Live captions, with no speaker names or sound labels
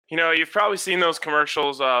You've probably seen those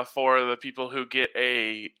commercials for the people who get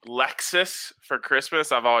a Lexus for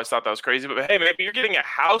Christmas. I've always thought that was crazy, but hey, maybe you're getting a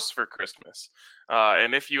house for Christmas.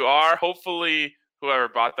 And if you are, hopefully whoever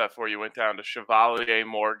bought that for you went down to Chevalier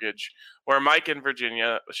Mortgage, where Mike in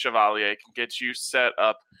Virginia, Chevalier, can get you set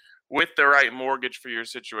up with the right mortgage for your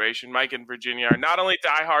situation. Mike in Virginia are not only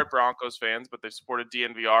diehard Broncos fans, but they've supported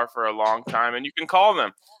DNVR for a long time. And you can call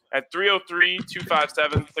them at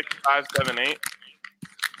 303-257-6578.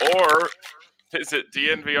 Or visit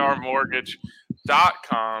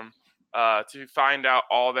DNVRmortgage.com to find out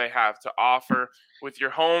all they have to offer. With your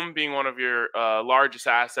home being one of your largest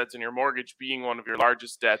assets and your mortgage being one of your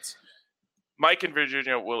largest debts, Mike in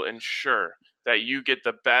Virginia will ensure that you get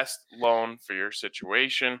the best loan for your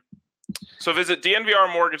situation. So visit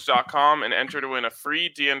DNVRmortgage.com and enter to win a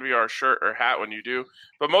free DNVR shirt or hat when you do.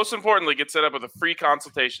 But most importantly, get set up with a free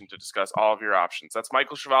consultation to discuss all of your options. That's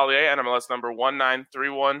Michael Chevalier, NMLS number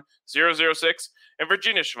 1931006, and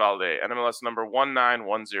Virginia Chevalier, NMLS number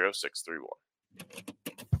 1910631.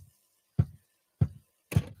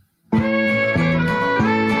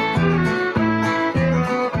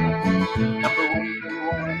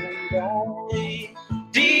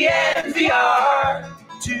 DNVR.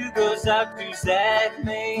 2 goes out to Zac,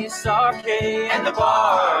 Mace, RK, and the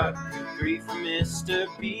bar. 3 for Mr.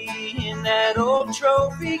 B in that old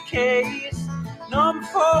trophy case. Number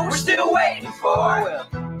 4 we're still waiting for. Well,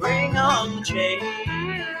 bring on the chase.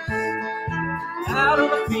 Out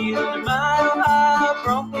on the field, a mile high,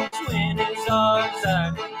 Broncos win is our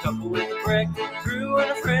desire. Couple with a breakfast crew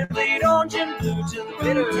and a friend bleed orange and blue till the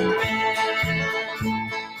bitter end.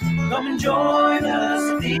 Come and join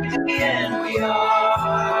us at the DNVR.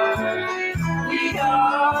 We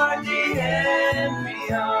are DNVR.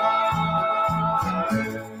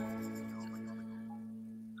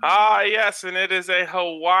 Ah, yes, and it is a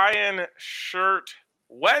Hawaiian shirt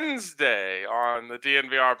Wednesday on the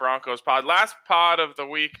DNVR Broncos pod. Last pod of the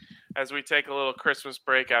week as we take a little Christmas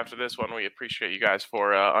break after this one. We appreciate you guys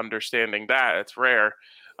for understanding that. It's rare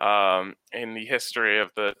in the history of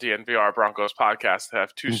the DNVR Broncos podcast to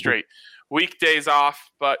have 2 straight weekdays off,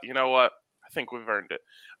 but you know what? I think we've earned it.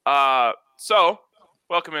 So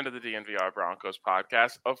welcome into the DNVR Broncos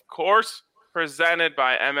podcast, of course, presented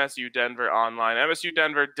by MSU Denver Online.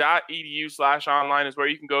 msudenver.edu/online is where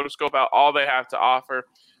you can go to scope out all they have to offer.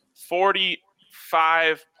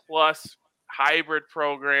 45 plus hybrid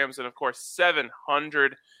programs, and of course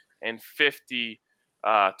 750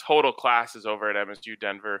 total classes over at MSU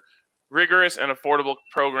Denver. Rigorous and affordable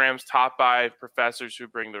programs taught by professors who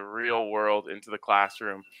bring the real world into the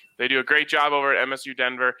classroom. They do a great job over at MSU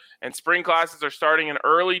Denver, and spring classes are starting in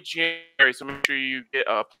early January, so make sure you get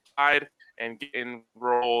applied and get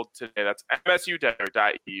enrolled today. That's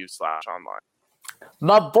msudenver.edu/online.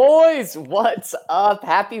 My boys, what's up?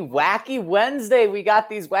 Happy Wacky Wednesday. We got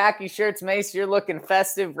these wacky shirts. Mace, you're looking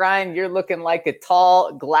festive. Ryan, you're looking like a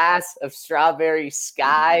tall glass of strawberry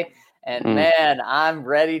sky. And man, I'm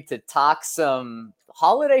ready to talk some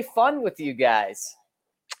holiday fun with you guys.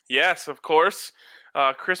 Yes, of course.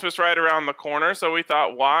 Christmas right around the corner. So we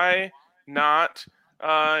thought, why not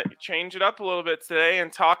change it up a little bit today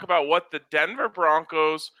and talk about what the Denver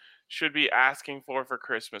Broncos should be asking for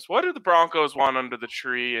Christmas. What do the Broncos want under the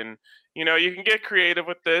tree? And, you can get creative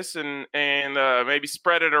with this and maybe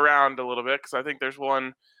spread it around a little bit, because I think there's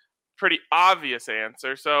one pretty obvious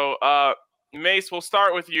answer. So, Mace, we'll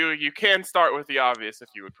start with you. You can start with the obvious if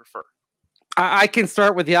you would prefer. I can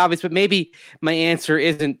start with the obvious, but maybe my answer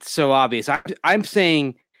isn't so obvious. I'm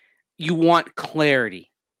saying you want clarity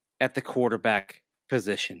at the quarterback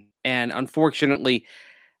position. And unfortunately,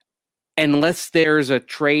 unless there's a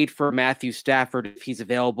trade for Matthew Stafford, if he's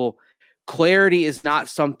available, clarity is not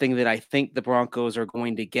something that I think the Broncos are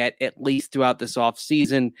going to get, at least throughout this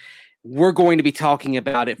offseason. We're going to be talking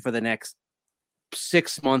about it for the next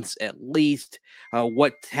 6 months at least.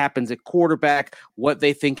 What happens at quarterback, what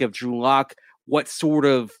they think of Drew Lock, what sort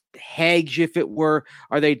of hedge, if it were,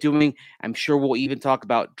 are they doing? I'm sure we'll even talk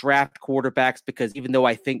about draft quarterbacks, because even though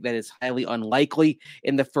I think that is highly unlikely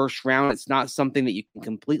in the first round, it's not something that you can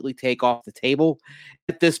completely take off the table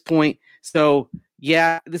at this point. So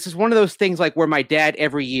yeah, this is one of those things like where my dad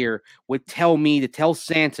every year would tell me to tell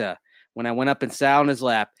Santa when I went up and sat on his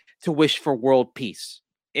lap to wish for world peace.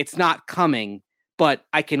 It's not coming, but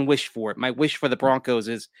I can wish for it. My wish for the Broncos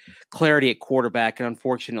is clarity at quarterback, and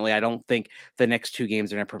unfortunately, I don't think the next 2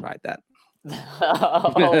 games are going to provide that.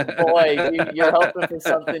 Oh, boy, you're hoping for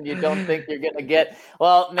something you don't think you're going to get.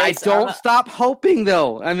 Well, Mace, I don't stop hoping,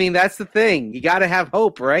 though. I mean, that's the thing. You got to have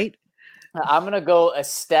hope, right? I'm going to go a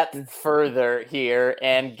step further here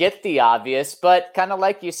and get the obvious, but kind of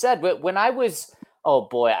like you said, when I was Oh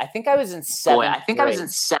boy, I think I was in seventh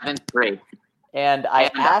grade. And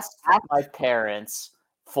I asked my parents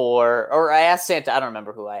or I asked Santa. I don't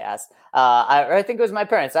remember who I asked. I think it was my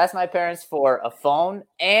parents. I asked my parents for a phone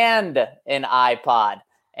and an iPod.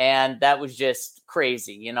 And that was just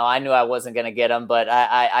crazy. I knew I wasn't going to get them, but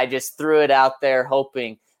I just threw it out there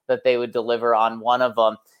hoping that they would deliver on one of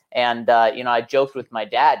them. And, I joked with my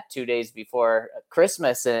dad 2 days before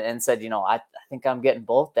Christmas and said, I think I'm getting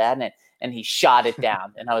both, Dad. And he shot it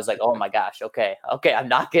down. And I was like, oh my gosh, okay, I'm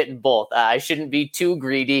not getting both. I shouldn't be too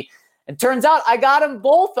greedy. And turns out I got them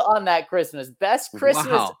both on that Christmas. Best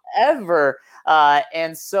Christmas ever.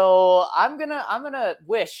 And so I'm gonna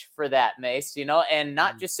wish for that, Mace, and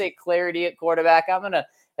not just say clarity at quarterback. I'm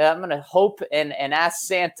gonna hope and ask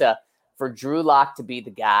Santa for Drew Lock to be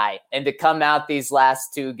the guy and to come out these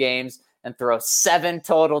last 2 games and throw 7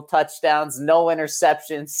 total touchdowns, no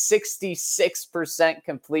interceptions, 66%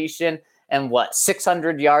 completion, and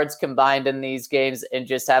 600 yards combined in these games, and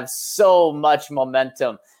just have so much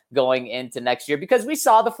momentum going into next year, because we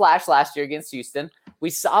saw the flash last year against Houston. We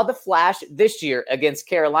saw the flash this year against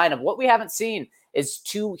Carolina. What we haven't seen is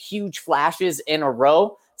 2 huge flashes in a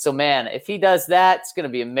row. So, man, if he does that, it's going to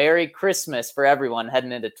be a Merry Christmas for everyone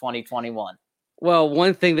heading into 2021. Well,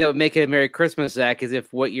 one thing that would make it a Merry Christmas, Zach, is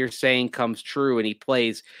if what you're saying comes true and he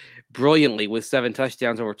plays brilliantly with 7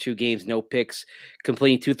 touchdowns over 2 games, no picks,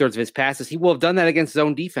 completing 2/3 of his passes. He will have done that against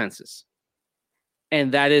zone defenses.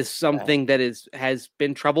 And that is something that has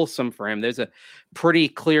been troublesome for him. There's a pretty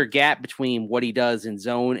clear gap between what he does in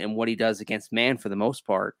zone and what he does against man for the most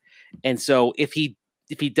part. And so if he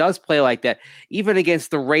does play like that, even against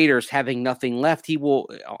the Raiders having nothing left, he will,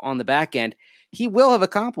 on the back end, he will have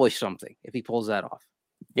accomplished something if he pulls that off.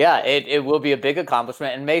 Yeah, it will be a big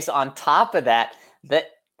accomplishment. And Mace, on top of that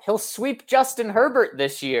he'll sweep Justin Herbert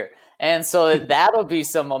this year. And so that'll be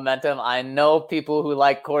some momentum. I know people who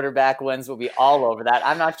like quarterback wins will be all over that.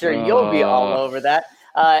 I'm not sure you'll be all over that.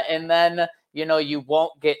 And then, you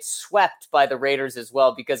won't get swept by the Raiders as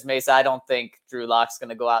well, because, Mace, I don't think Drew Lock's going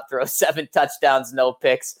to go out, throw 7 touchdowns, no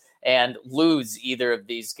picks, and lose either of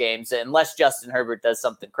these games unless Justin Herbert does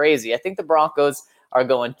something crazy. I think the Broncos are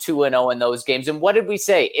going 2-0 in those games. And what did we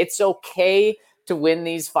say? It's okay to win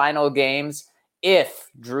these final games if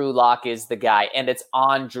Drew Lock is the guy, and it's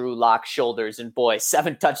on Drew Lock's shoulders. And boy,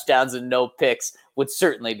 7 touchdowns and no picks would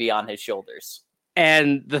certainly be on his shoulders.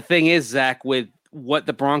 And the thing is, Zach, with what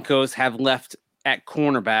the Broncos have left at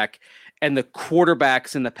cornerback and the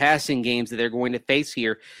quarterbacks in the passing games that they're going to face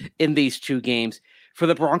here in these 2 games, for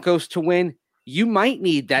the Broncos to win, you might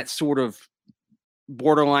need that sort of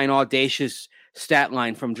borderline audacious stat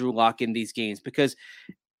line from Drew Lock in these games, because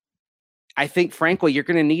I think, frankly, you're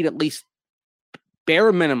going to need at least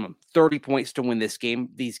bare minimum 30 points to win these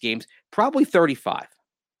games, probably 35.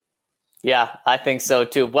 Yeah, I think so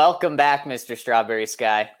too. Welcome back, Mr. Strawberry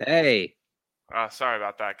Sky. Hey. Sorry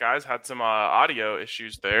about that, guys. Had some audio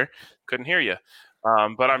issues there. Couldn't hear you.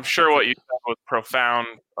 But I'm sure what you said was profound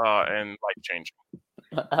and life-changing.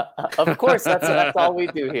 Of course, that's all we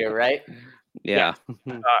do here, right? Yeah.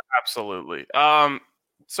 Absolutely.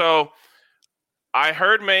 So I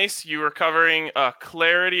heard, Mace, you were covering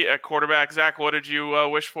clarity at quarterback. Zach, what did you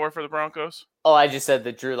wish for the Broncos? Oh, I just said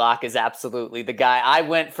that Drew Lock is absolutely the guy. I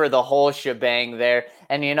went for the whole shebang there.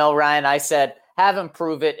 And Ryan, I said, have him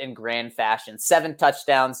prove it in grand fashion. 7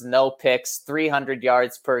 touchdowns, no picks, 300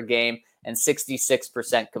 yards per game, and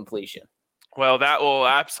 66% completion. Well, that will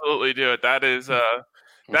absolutely do it. That is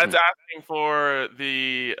that's asking for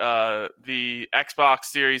the Xbox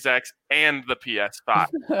Series X and the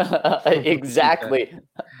PS5. Exactly.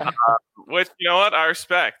 Which, you know what, I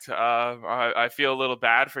respect. I feel a little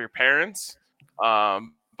bad for your parents,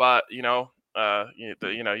 but you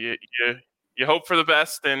hope for the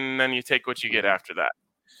best, and then you take what you get after that.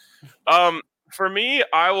 For me,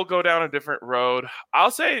 I will go down a different road.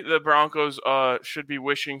 I'll say the Broncos should be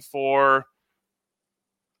wishing for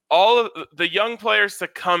all of the young players to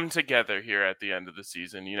come together here at the end of the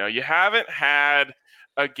season. You haven't had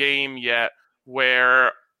a game yet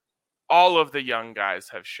where all of the young guys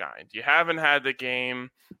have shined. You haven't had the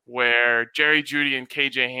game where Jerry Jeudy and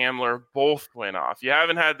KJ Hamler both went off. You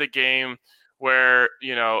haven't had the game where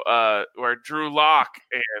where Drew Lock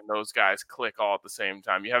and those guys click all at the same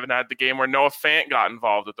time. You haven't had the game where Noah Fant got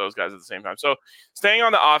involved with those guys at the same time. So staying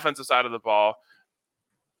on the offensive side of the ball,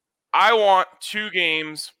 I want 2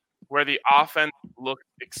 games where the offense looks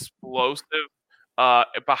explosive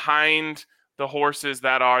behind the horses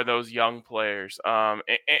that are those young players.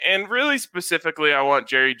 And really specifically, I want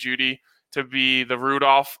Jerry Jeudy to be the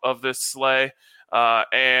Rudolph of this sleigh.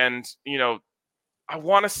 And I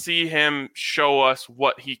want to see him show us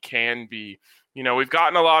what he can be we've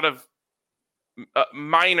gotten a lot of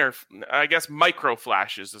minor, I guess micro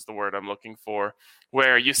flashes is the word I'm looking for,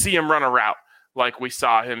 where you see him run a route like we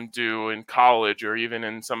saw him do in college or even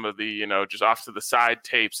in some of the, just off to the side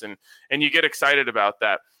tapes, and you get excited about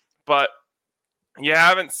that. But you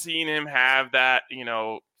haven't seen him have that,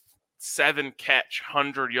 7-catch,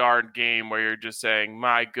 100-yard game where you're just saying,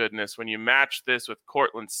 my goodness, when you match this with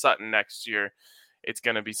Cortland Sutton next year, it's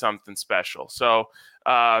going to be something special. So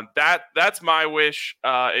that's my wish,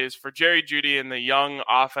 is for Jerry Jeudy and the young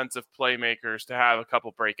offensive playmakers to have a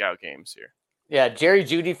couple breakout games here. Yeah, Jerry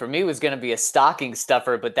Jeudy for me was going to be a stocking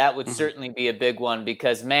stuffer, but that would certainly be a big one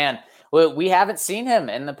because, man, we haven't seen him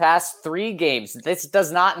in the past 3 games. This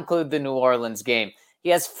does not include the New Orleans game. He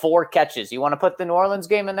has 4 catches. You want to put the New Orleans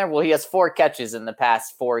game in there? Well, he has 4 catches in the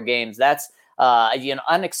past 4 games. That's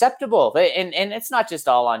unacceptable. And it's not just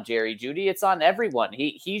all on Jerry Jeudy. It's on everyone.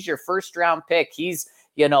 He's your first round pick. He's,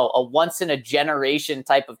 a once in a generation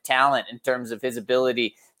type of talent in terms of his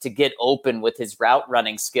ability to get open with his route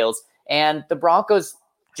running skills. And the Broncos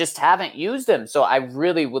just haven't used him. So I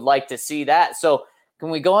really would like to see that. So can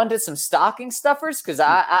we go into some stocking stuffers? Because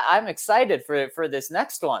I'm excited for this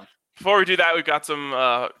next one. Before we do that, we've got some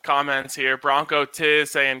comments here. Bronco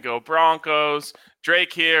Tiz saying, go Broncos.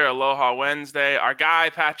 Drake here, Aloha Wednesday. Our guy,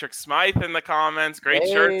 Patrick Smythe, in the comments. Great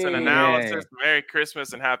shirts and analysis. Merry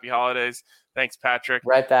Christmas and happy holidays. Thanks, Patrick.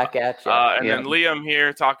 Right back at you. Then Liam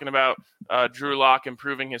here talking about Drew Lock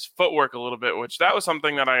improving his footwork a little bit, which that was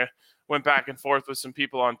something that I went back and forth with some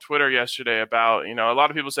people on Twitter yesterday about. A lot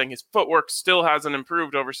of people saying his footwork still hasn't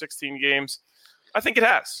improved over 16 games. I think it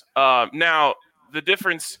has. Now, the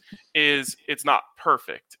difference is it's not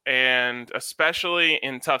perfect, and especially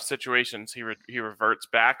in tough situations, he reverts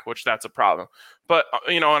back, which that's a problem. But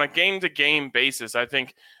on a game-to-game basis, I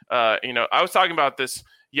think I was talking about this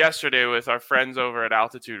yesterday with our friends over at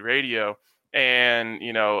Altitude Radio, and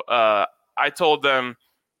I told them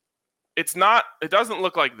it doesn't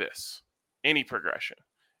look like this, any progression.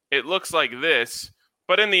 It looks like this,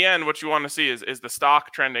 but in the end, what you want to see is the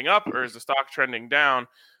stock trending up or is the stock trending down?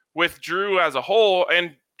 With Drew as a whole,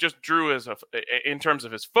 and just Drew in terms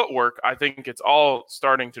of his footwork, I think it's all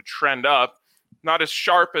starting to trend up. Not as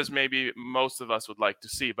sharp as maybe most of us would like to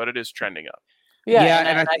see, but it is trending up.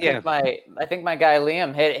 Yeah, I think my guy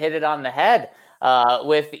Liam hit it on the head.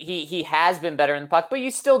 He has been better in the puck, but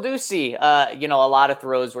you still do see a lot of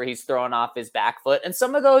throws where he's throwing off his back foot, and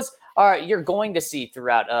some of those you're going to see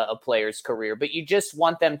throughout a player's career, but you just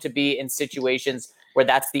want them to be in situations where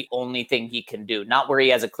that's the only thing he can do, not where he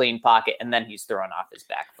has a clean pocket and then he's throwing off his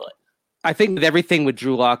back foot. I think with everything with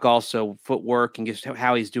Drew Lock, also footwork and just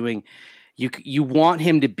how he's doing, you want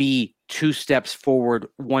him to be 2 steps forward,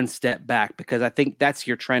 1 step back, because I think that's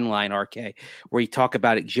your trend line, RK, where you talk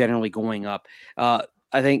about it generally going up. I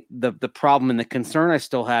think the problem and the concern I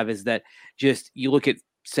still have is that just you look at,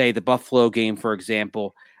 say, the Buffalo game, for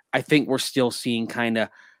example, I think we're still seeing kind of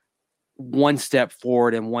 1 step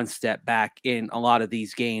forward and 1 step back in a lot of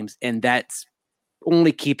these games, and that's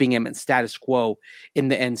only keeping him in status quo in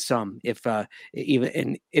the end sum. If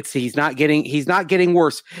he's not getting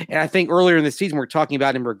worse. And I think earlier in the season we're talking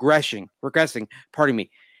about him regressing. Pardon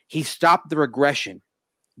me. He stopped the regression,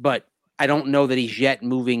 but I don't know that he's yet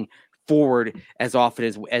moving forward as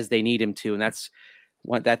often as they need him to, and that's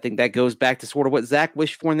what that thing that goes back to sort of what Zach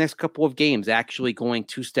wished for in the next couple of games, actually going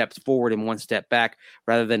 2 steps forward and 1 step back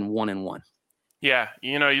rather than 1 and 1. Yeah.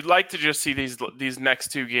 You'd like to just see these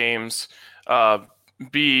next 2 games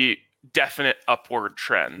be definite upward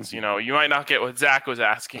trends. You might not get what Zach was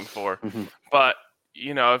asking for, but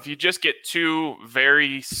if you just get 2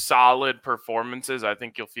 very solid performances, I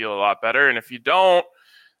think you'll feel a lot better. And if you don't,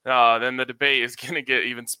 then the debate is going to get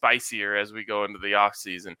even spicier as we go into the off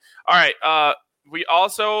season. All right. We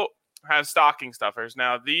also have stocking stuffers.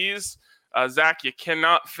 Now, these, Zach, you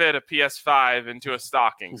cannot fit a PS5 into a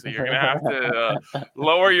stocking, so you're going to have to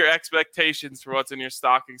lower your expectations for what's in your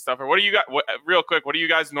stocking stuffer. What do you got? Real quick, what do you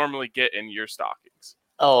guys normally get in your stockings?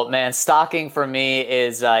 Oh, man, stocking for me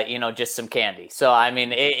is, just some candy. So, I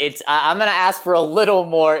mean, I'm going to ask for a little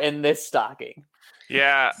more in this stocking.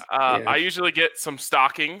 Yeah, I usually get some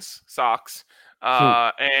socks,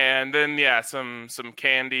 and then, some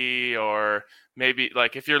candy, or maybe,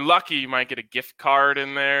 like, if you're lucky, you might get a gift card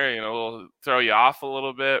in there, it'll throw you off a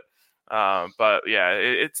little bit. But, yeah,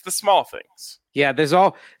 it's the small things. Yeah,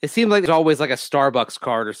 it seems like there's always like a Starbucks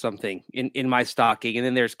card or something in my stocking, and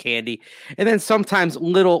then there's candy, and then sometimes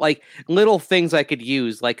little things I could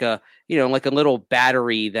use, like a little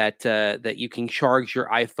battery that you can charge your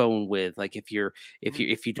iPhone with, like if you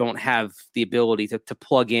don't have the ability to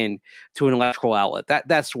plug in to an electrical outlet,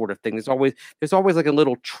 that sort of thing. There's always like a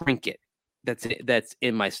little trinket that's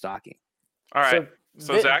in my stocking. All right.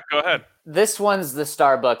 So Zach, go ahead. This one's the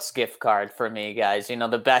Starbucks gift card for me, guys.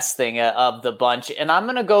 The best thing of the bunch. And I'm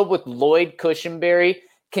going to go with Lloyd Cushenberry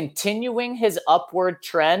continuing his upward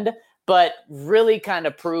trend, but really kind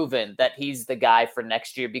of proven that he's the guy for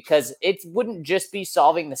next year, because it wouldn't just be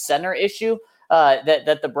solving the center issue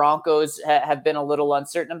that the Broncos have been a little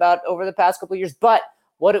uncertain about over the past couple of years. But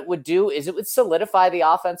what it would do is it would solidify the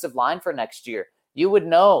offensive line for next year. You would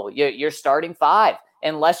know you're starting 5.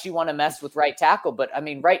 Unless you want to mess with right tackle. But,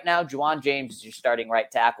 right now, Juwan James is your starting right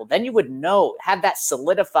tackle. Then you would know, have that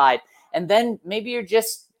solidified. And then maybe you're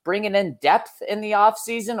just bringing in depth in the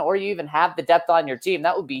offseason, or you even have the depth on your team.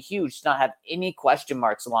 That would be huge to not have any question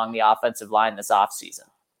marks along the offensive line this offseason.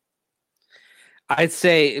 I'd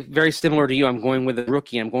say very similar to you. I'm going with a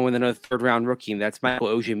rookie. I'm going with another third-round rookie. That's Michael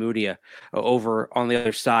Ojemudia over on the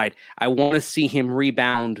other side. I want to see him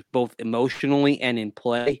rebound both emotionally and in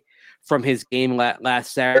play from his game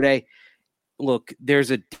last Saturday. Look, there's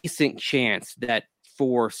a decent chance that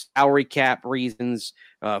for salary cap reasons,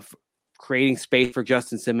 creating space for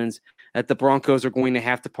Justin Simmons, that the Broncos are going to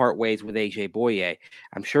have to part ways with A.J. Boye.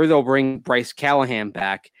 I'm sure they'll bring Bryce Callahan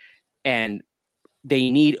back, and they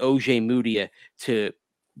need Ojemudia to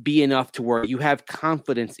be enough to where you have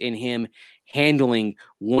confidence in him handling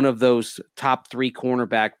one of those top 3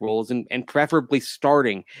 cornerback roles and preferably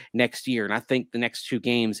starting next year. And I think the next 2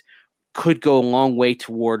 games could go a long way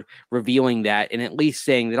toward revealing that, and at least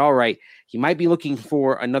saying that, all right, you might be looking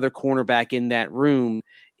for another cornerback in that room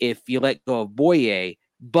if you let go of Boye,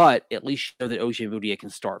 but at least you know that Ojemudia can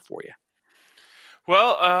start for you.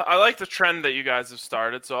 Well, I like the trend that you guys have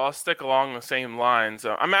started, so I'll stick along the same lines.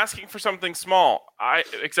 I'm asking for something small,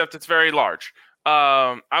 except it's very large.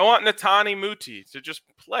 I want Netani Muti to just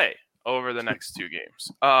play over the next 2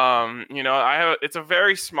 games. It's a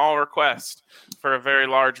very small request for a very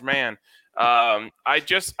large man. I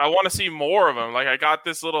want to see more of him. Like, I got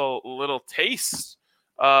this little taste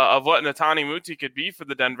of what Netani Muti could be for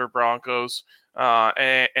the Denver Broncos,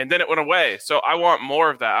 and then it went away. So I want more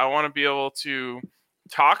of that. I want to be able to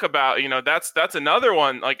talk about, that's another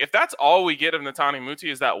one. Like, if that's all we get of Netani Muti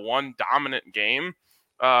is that one dominant game,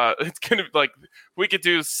 it's going to we could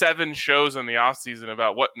do 7 shows in the offseason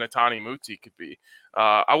about what Netani Muti could be.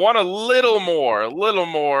 I want a little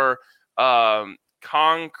more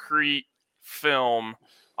concrete film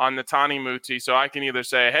on Netani Muti, so I can either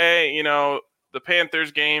say, hey, the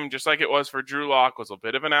Panthers game, just like it was for Drew Lock, was a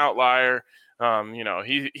bit of an outlier.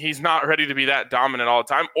 He's not ready to be that dominant all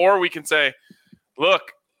the time. Or we can say,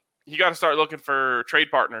 look, you got to start looking for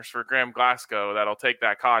trade partners for Graham Glasgow that'll take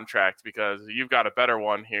that contract, because you've got a better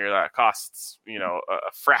one here that costs, a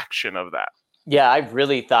fraction of that. Yeah, I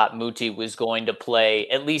really thought Muti was going to play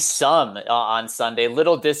at least some on Sunday.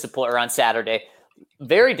 Or on Saturday.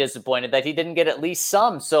 Very disappointed that he didn't get at least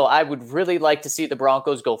some. So I would really like to see the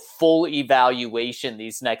Broncos go full evaluation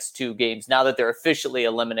these next 2 games now that they're officially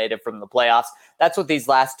eliminated from the playoffs. That's what these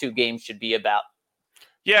last 2 games should be about.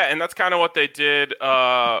 Yeah, and that's kind of what they did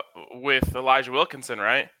with Elijah Wilkinson,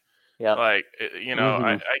 right? Yeah. I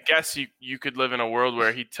guess you could live in a world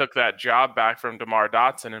where he took that job back from DeMar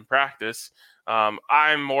Dotson in practice.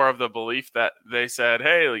 I'm more of the belief that they said,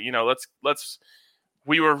 hey,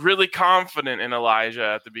 we were really confident in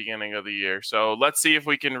Elijah at the beginning of the year. So let's see if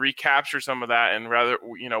we can recapture some of that, and whether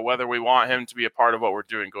we want him to be a part of what we're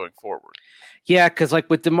doing going forward. Yeah, because like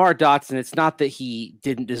with DeMar Dotson, it's not that he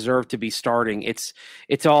didn't deserve to be starting.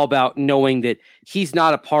 It's all about knowing that he's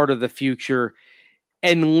not a part of the future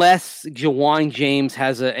unless Juwan James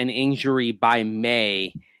has an injury by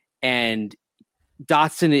May, and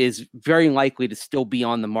Dotson is very likely to still be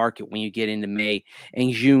on the market when you get into May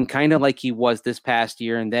and June, kind of like he was this past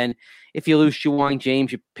year. And then if you lose Juwan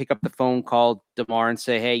James, you pick up the phone, call DeMar and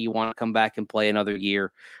say, hey, you want to come back and play another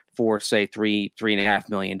year for, say, $3.5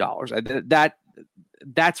 million.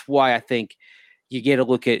 That's why I think you get a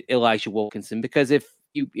look at Elijah Wilkinson, because if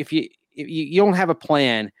you don't have a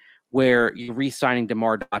plan where you're re-signing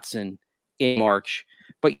DeMar Dotson in March,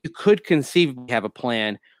 but you could conceivably have a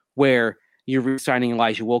plan where you're re-signing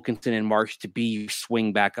Elijah Wilkinson in March to be your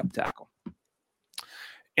swing backup tackle.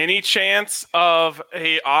 Any chance of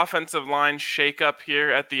a offensive line shakeup here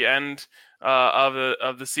at the end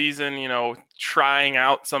of the season? Trying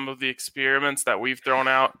out some of the experiments that we've thrown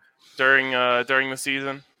out during the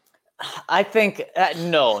season. I think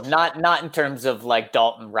no, not in terms of like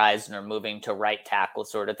Dalton Reisner moving to right tackle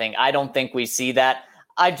sort of thing. I don't think we see that.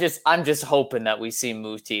 I'm just hoping that we see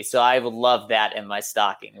Muti. So I would love that in my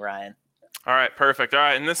stocking, Ryan. All right, perfect. All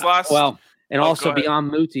right, and this last also beyond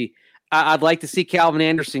Muti, I'd like to see Calvin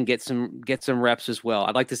Anderson get some reps as well.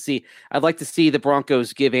 I'd like to see the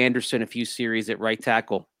Broncos give Anderson a few series at right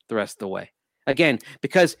tackle the rest of the way. Again,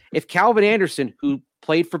 because if Calvin Anderson, who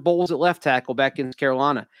played for Bowles at left tackle back in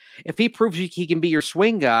Carolina, if he proves he can be your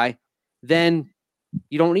swing guy, then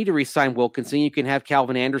you don't need to re-sign Wilkinson. You can have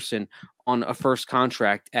Calvin Anderson on a first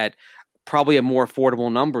contract at probably a more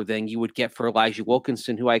affordable number than you would get for Elijah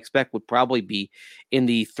Wilkinson, who I expect would probably be in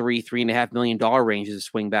the $3.5 million range as a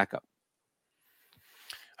swing backup.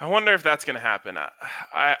 I wonder if that's going to happen.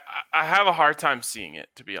 I have a hard time seeing it,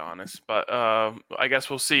 to be honest, but I guess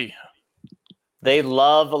we'll see. They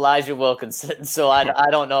love Elijah Wilkinson, so I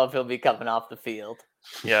don't know if he'll be coming off the field.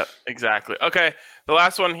 Yeah, exactly. Okay, the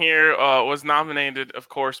last one here was nominated, of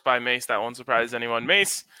course, by Mace. That won't surprise anyone.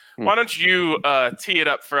 Mace, why don't you tee it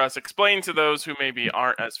up for us? Explain to those who maybe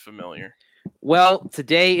aren't as familiar. Well,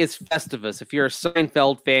 today is Festivus. If you're a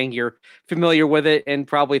Seinfeld fan, you're familiar with it, and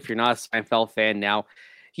probably if you're not a Seinfeld fan now,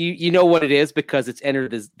 you know what it is because it's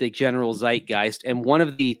entered the general zeitgeist. And one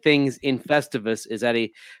of the things in Festivus is at a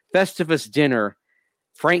Festivus dinner,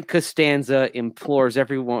 Frank Costanza implores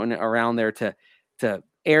everyone around there to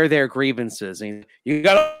air their grievances. And you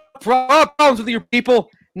got problems with your people.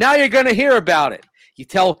 Now you're going to hear about it. You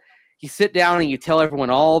sit down and you tell everyone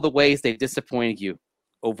all the ways they've disappointed you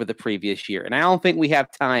over the previous year. And I don't think we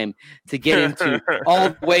have time to get into all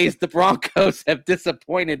the ways the Broncos have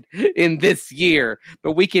disappointed in this year,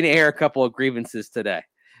 but we can air a couple of grievances today.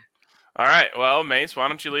 All right. Well, Mace, why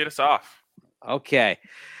don't you lead us off? Okay.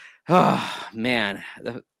 Oh, man.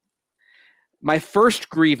 My first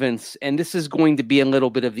grievance, and this is going to be a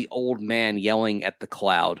little bit of the old man yelling at the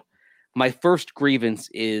cloud. My first grievance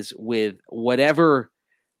is with whatever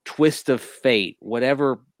twist of fate,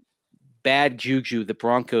 whatever bad juju the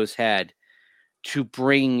Broncos had to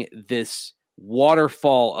bring this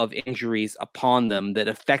waterfall of injuries upon them that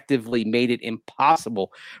effectively made it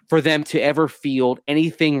impossible for them to ever field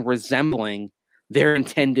anything resembling their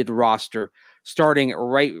intended roster, starting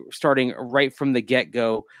right from the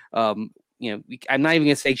get-go. I'm not even going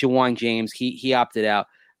to say Ja'Wuan James. He opted out,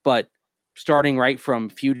 but starting right from a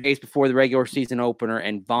few days before the regular season opener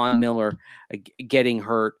and Von Miller getting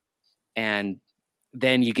hurt, and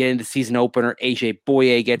then you get into season opener, AJ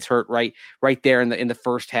Boye gets hurt right there in the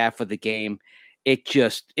first half of the game.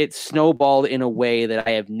 It snowballed in a way that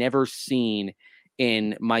I have never seen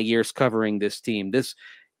in my years covering this team. This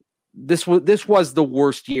was the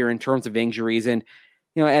worst year in terms of injuries, and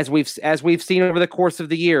as we've seen over the course of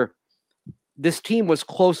the year, this team was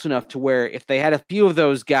close enough to where if they had a few of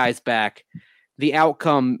those guys back, the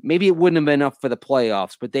outcome, maybe it wouldn't have been enough for the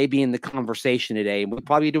playoffs, but they'd be in the conversation today. And we'll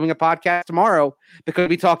probably be doing a podcast tomorrow because we'll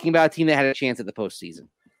be talking about a team that had a chance at the postseason.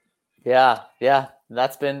 Yeah.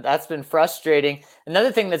 That's been frustrating.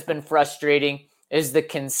 Another thing that's been frustrating is the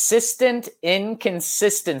consistent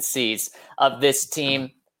inconsistencies of this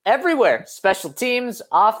team everywhere. Special teams,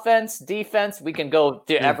 offense, defense. We can go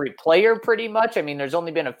to every player pretty much. I mean, there's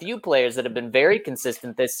only been a few players that have been very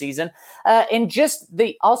consistent this season. And just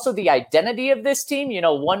the identity of this team,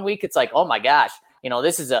 1 week it's like, oh my gosh,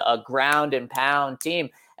 this is a ground and pound team.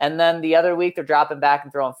 And then the other week they're dropping back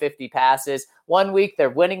and throwing 50 passes. 1 week they're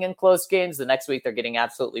winning in close games. The next week they're getting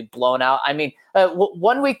absolutely blown out. I mean,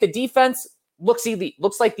 1 week the defense looks elite,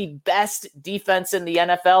 looks like the best defense in the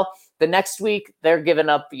NFL. The next week, they're giving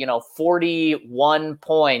up, 41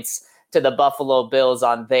 points to the Buffalo Bills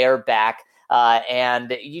on their back.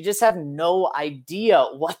 And you just have no idea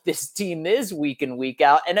what this team is week in, week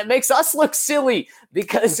out. And it makes us look silly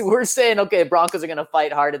because we're saying, okay, Broncos are going to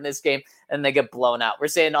fight hard in this game and they get blown out. We're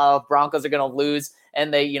saying, Broncos are going to lose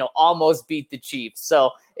and they, almost beat the Chiefs. So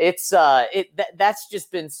that's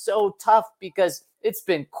just been so tough because it's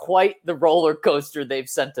been quite the roller coaster they've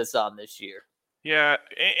sent us on this year. Yeah,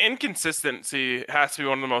 inconsistency has to be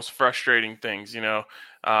one of the most frustrating things,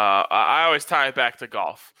 I always tie it back to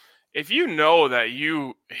golf. If you know that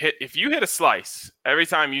if you hit a slice every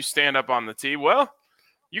time you stand up on the tee, well,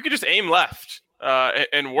 you could just aim left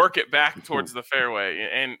and work it back towards the fairway.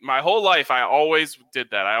 And my whole life, I always did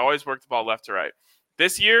that. I always worked the ball left to right.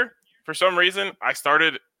 This year, for some reason, I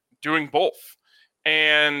started doing both.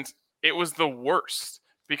 And it was the worst.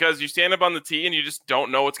 Because you stand up on the tee and you just don't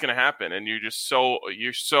know what's going to happen, and you're so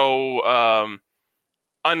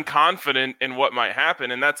unconfident in what might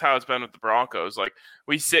happen, and that's how it's been with the Broncos. Like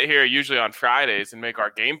we sit here usually on Fridays and make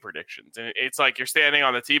our game predictions, and it's like you're standing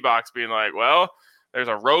on the tee box being like, "Well, there's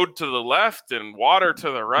a road to the left and water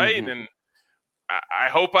to the right, and I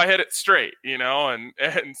hope I hit it straight,"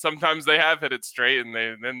 And sometimes they have hit it straight, and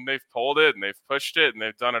they've pulled it and they've pushed it and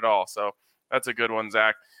they've done it all. So that's a good one,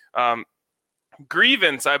 Zach.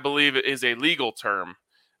 Grievance, I believe, is a legal term.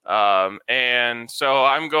 And so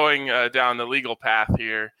I'm going down the legal path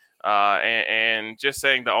here, and just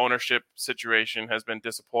saying the ownership situation has been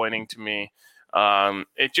disappointing to me.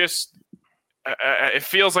 It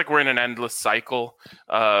feels like we're in an endless cycle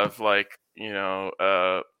of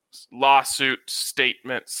lawsuit,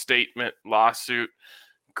 statement, lawsuit,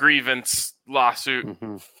 grievance, lawsuit,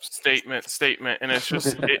 statement, and it's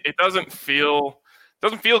just it doesn't feel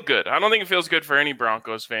good. I don't think it feels good for any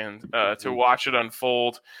Broncos fans to watch it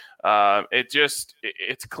unfold.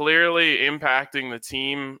 It's clearly impacting the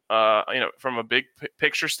team, from a big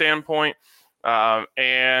picture standpoint,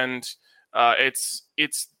 and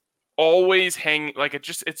it's always hanging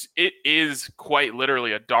it is quite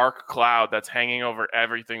literally a dark cloud that's hanging over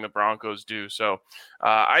everything the Broncos do. So if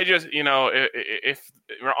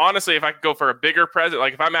I could go for a bigger present,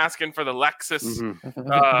 like if I'm asking for the Lexus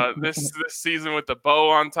this season with the bow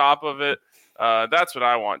on top of it, that's what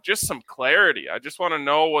I want. Just some clarity. I just want to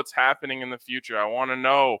know what's happening in the future. I want to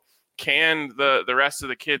know, can the rest of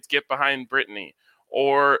the kids get behind Brittany,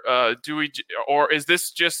 or is this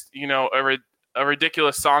just a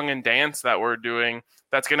ridiculous song and dance that we're doing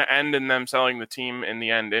that's going to end in them selling the team in the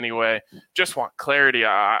end anyway? Just want clarity.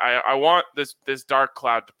 I want this dark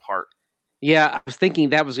cloud to part. Yeah, I was thinking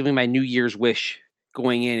that was going to be my New Year's wish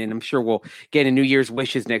going in, and I'm sure we'll get a New Year's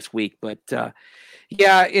wishes next week. But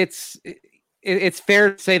it's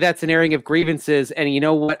fair to say that's an airing of grievances, and you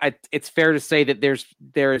know what? It's fair to say that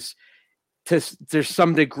there's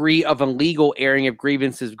some degree of a legal airing of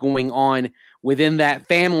grievances going on within that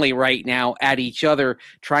family right now at each other,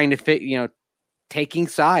 trying to fit, taking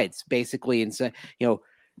sides basically, and say,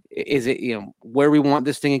 is it, where we want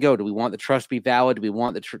this thing to go? Do we want the trust to be valid? Do we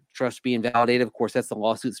want the trust to be invalidated? Of course, that's the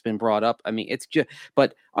lawsuit that's been brought up. I mean, it's just,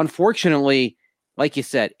 but unfortunately, like you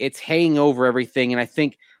said, it's hanging over everything. And I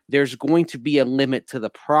think there's going to be a limit to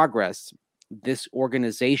the progress this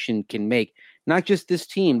organization can make. Not just this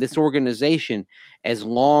team, this organization, as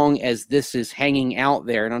long as this is hanging out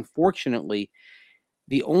there. And unfortunately,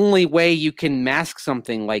 the only way you can mask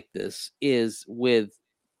something like this is with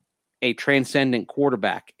a transcendent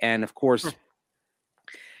quarterback. And of course,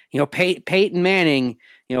 Peyton Manning,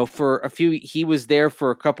 he was there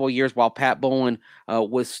for a couple of years while Pat Bowlen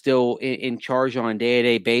was still in charge on a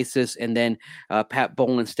day-to-day basis. And then Pat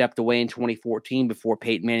Bowlen stepped away in 2014 before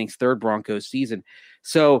Peyton Manning's third Broncos season.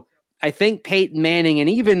 So I think Peyton Manning, and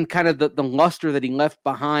even kind of the luster that he left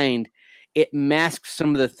behind, it masks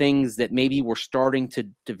some of the things that maybe were starting to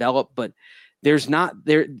develop, but there's not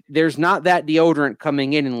that deodorant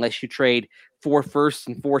coming in unless you trade 4 firsts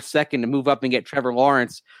and 4 seconds to move up and get Trevor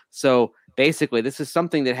Lawrence. So basically, this is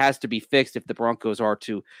something that has to be fixed if the Broncos are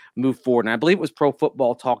to move forward. And I believe it was Pro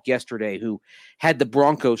Football Talk yesterday who had the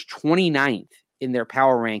Broncos 29th in their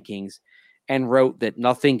power rankings, and wrote that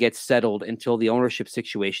nothing gets settled until the ownership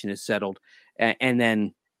situation is settled. And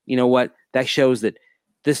then, you know what? That shows that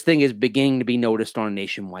this thing is beginning to be noticed on a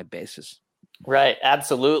nationwide basis. Right.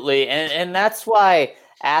 Absolutely. And that's why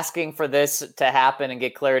asking for this to happen and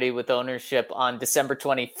get clarity with ownership on December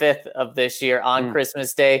 25th of this year on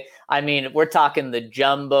Christmas Day. I mean, we're talking the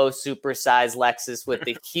jumbo supersized Lexus with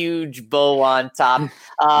the huge bow on top.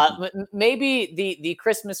 Maybe the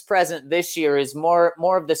Christmas present this year is more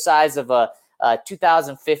of the size of a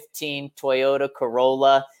 2015 Toyota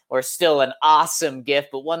Corolla, or still an awesome gift,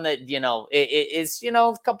 but one that, is,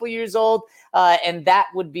 a couple years old. And that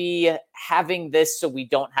would be having this so we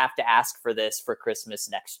don't have to ask for this for Christmas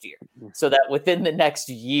next year. So that within the next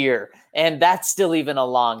year, and that's still even a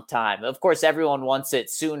long time. Of course, everyone wants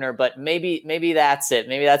it sooner, but maybe that's it.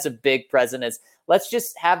 Maybe that's a big present, is let's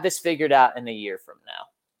just have this figured out in a year from now.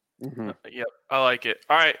 Yep, I like it.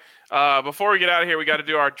 All right, before we get out of here, we got to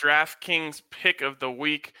do our DraftKings pick of the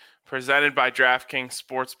week, presented by DraftKings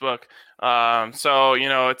Sportsbook. So,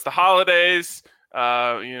 it's the holidays.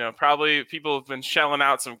 Probably people have been shelling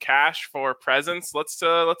out some cash for presents. Let's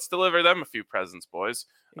deliver them a few presents, boys.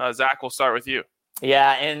 Zach, we'll start with you.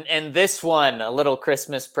 Yeah, and this one, a little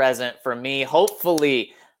Christmas present for me.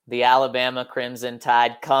 Hopefully the Alabama Crimson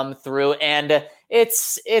Tide come through, and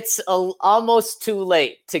it's almost too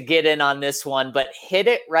late to get in on this one, but hit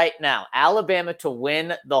it right now. Alabama to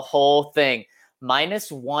win the whole thing,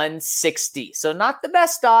 -160. So not the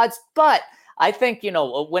best odds, but I think,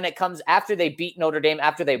 when it comes after they beat Notre Dame,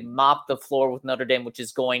 after they mop the floor with Notre Dame, which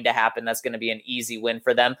is going to happen, that's going to be an easy win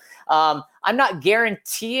for them. I'm not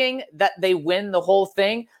guaranteeing that they win the whole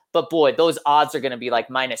thing, but boy, those odds are going to be like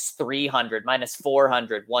 -300,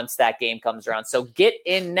 -400 once that game comes around. So get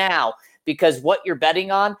in now, because what you're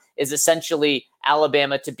betting on is essentially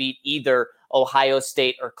Alabama to beat either Ohio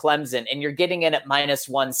State or Clemson, and you're getting in at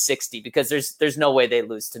 -160 because there's no way they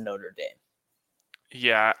lose to Notre Dame.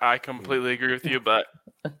 Yeah, I completely agree with you, but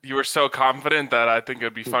you were so confident that I think it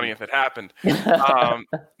would be funny if it happened.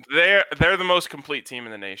 They're the most complete team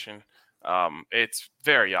in the nation. It's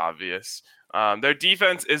very obvious. Their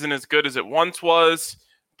defense isn't as good as it once was,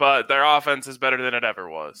 but their offense is better than it ever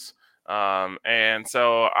was. And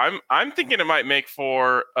so I'm thinking it might make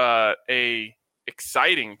for a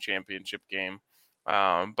exciting championship game.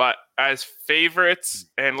 But as favorites,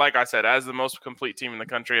 and like I said, as the most complete team in the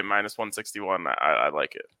country at -161, I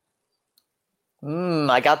like it.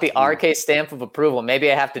 I got the RK stamp of approval.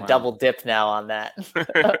 Maybe I have to double dip now on that.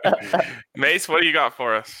 Mace, what do you got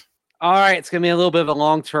for us? All right, it's going to be a little bit of a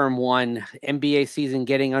long-term one. NBA season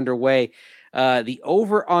getting underway. The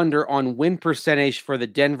over-under on win percentage for the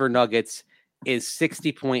Denver Nuggets is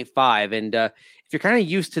 60.5. And if you're kind of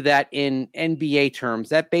used to that in NBA terms,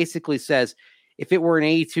 that basically says if it were an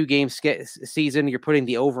 82-game season, you're putting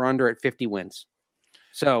the over-under at 50 wins.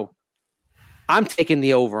 So I'm taking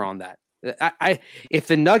the over on that. If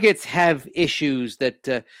the Nuggets have issues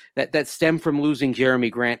that stem from losing Jeremy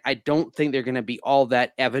Grant, I don't think they're going to be all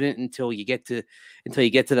that evident until you get to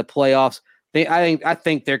the playoffs. I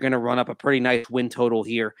think they're going to run up a pretty nice win total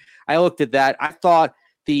here. I looked at that. I thought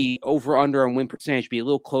the over under on win percentage be a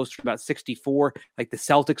little closer, about 64. Like the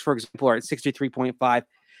Celtics, for example, are at 63.5.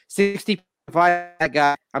 65. That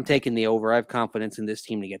guy, I'm taking the over. I have confidence in this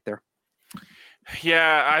team to get there.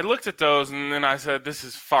 Yeah, I looked at those and then I said, this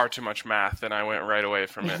is far too much math, and I went right away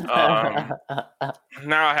from it. Now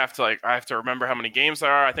I have to remember how many games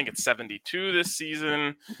there are. I think it's 72 this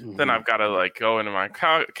season. Mm-hmm. Then I've got to go into my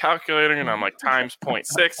calculator and I'm times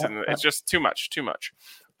 0.6, and it's just too much.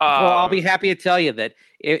 Well, I'll be happy to tell you that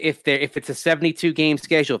if it's a 72 game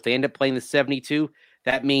schedule, if they end up playing the 72,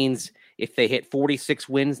 that means if they hit 46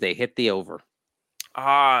 wins, they hit the over.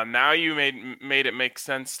 Now you made it make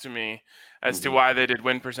sense to me as to why they did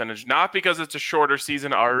win percentage. Not because it's a shorter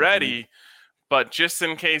season already, but just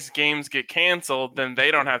in case games get canceled, then they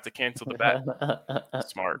don't have to cancel the bet.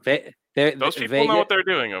 Smart. Those people know what they're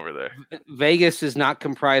doing over there. Vegas is not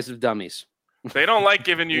comprised of dummies. They don't like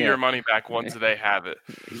giving you your money back once they have it.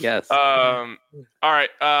 Yes. All right.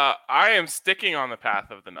 I am sticking on the path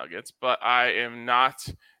of the Nuggets, but I am not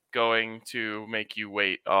going to make you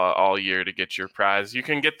wait all year to get your prize. You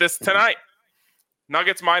can get this tonight.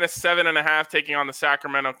 Nuggets -7.5 taking on the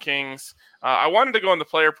Sacramento Kings. I wanted to go in the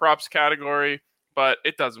player props category, but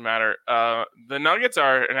it doesn't matter. The Nuggets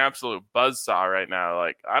are an absolute buzzsaw right now.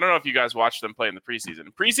 I don't know if you guys watched them play in the preseason.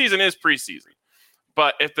 Preseason is preseason.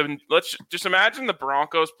 But let's just imagine the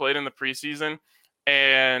Broncos played in the preseason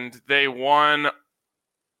and they won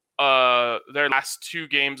their last two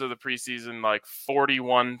games of the preseason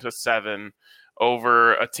 41-7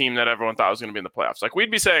 over a team that everyone thought was going to be in the playoffs. We'd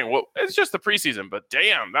be saying, well, it's just the preseason, but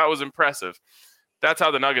damn, that was impressive. That's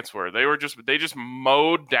how the Nuggets were. They just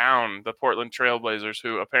mowed down the Portland Trailblazers,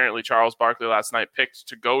 who apparently Charles Barkley last night picked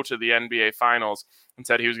to go to the NBA Finals and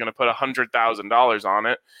said he was going to put $100,000 on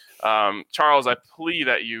it. Charles, I plea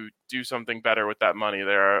that you do something better with that money.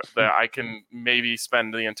 That I can maybe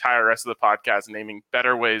spend the entire rest of the podcast naming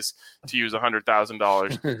better ways to use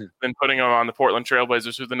 $100,000 than putting them on the Portland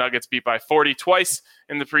Trailblazers, who the Nuggets beat by 40 twice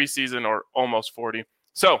in the preseason, or almost 40.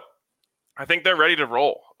 So I think they're ready to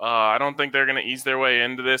roll. I don't think they're going to ease their way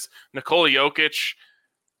into this. Nikola Jokic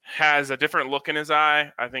has a different look in his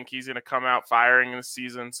eye. I think he's going to come out firing this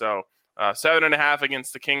season. So 7.5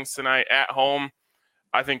 against the Kings tonight at home.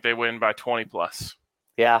 I think they win by 20 plus.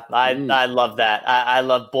 Yeah, I love that. I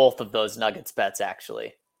love both of those Nuggets bets,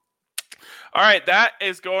 actually. All right, that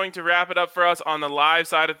is going to wrap it up for us on the live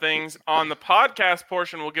side of things. On the podcast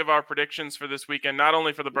portion, we'll give our predictions for this weekend, not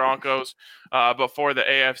only for the Broncos, but for the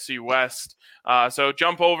AFC West. So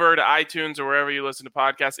jump over to iTunes or wherever you listen to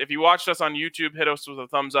podcasts. If you watched us on YouTube, hit us with a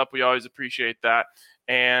thumbs up. We always appreciate that.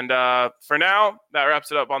 And for now, that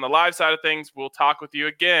wraps it up on the live side of things. We'll talk with you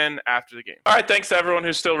again after the game. All right, thanks to everyone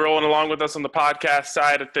who's still rolling along with us on the podcast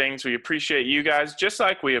side of things. We appreciate you guys, just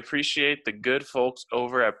like we appreciate the good folks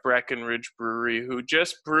over at Breckenridge Brewery, who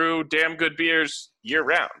just brew damn good beers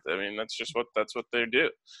year-round. I mean, that's what they do.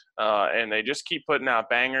 And they just keep putting out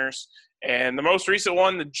bangers. And the most recent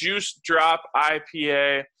one, the Juice Drop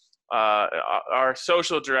IPA, our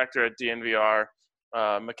social director at DNVR,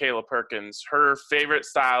 Michaela Perkins, her favorite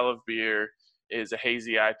style of beer is a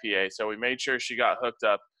hazy IPA. So we made sure she got hooked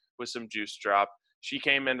up with some Juice Drop. She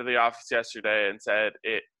came into the office yesterday and said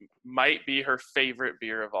it might be her favorite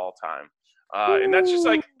beer of all time. And that's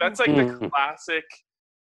the classic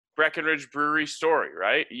Breckenridge Brewery story,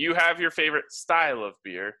 right? You have your favorite style of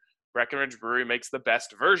beer. Breckenridge Brewery makes the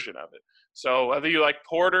best version of it. So whether you like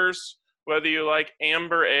porters, whether you like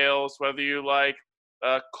amber ales, whether you like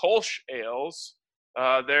Kolsch ales,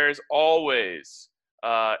 there's always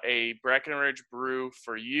a Breckenridge brew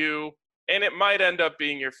for you, and it might end up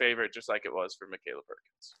being your favorite, just like it was for Michaela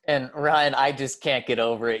Perkins. And Ryan, I just can't get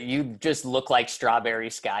over it. You just look like Strawberry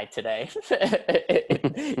Sky today.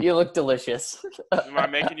 You look delicious. Am I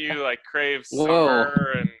making you like crave Whoa.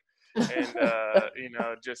 summer and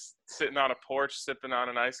just sitting on a porch sipping on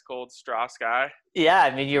an ice cold straw sky? Yeah,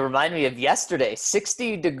 I mean, you remind me of yesterday.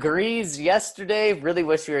 60 degrees yesterday. Really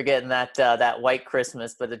wish we were getting that white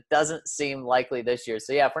Christmas, but it doesn't seem likely this year.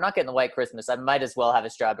 So yeah, if we're not getting the white Christmas, I might as well have a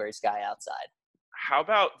Strawberry Sky outside. How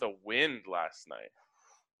about the wind last night?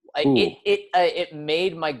 It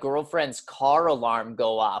made my girlfriend's car alarm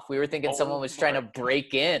go off. We were thinking someone was trying to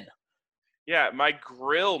break in. Yeah, my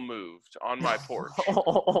grill moved on my porch.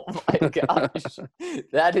 Oh my gosh.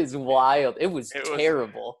 That is wild. It was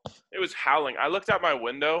terrible. It was howling. I looked out my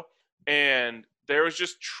window and there was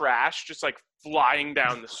just trash just like flying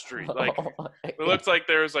down the street. Like it looked like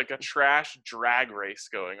there was like a trash drag race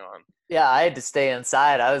going on. Yeah, I had to stay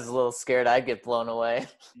inside. I was a little scared I'd get blown away.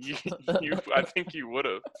 I think you would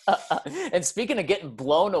have. And speaking of getting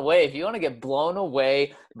blown away, if you want to get blown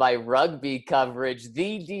away by rugby coverage,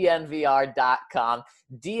 thednvr.com,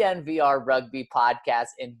 DNVR Rugby Podcast,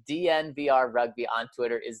 and DNVR Rugby on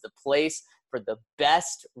Twitter is the place for the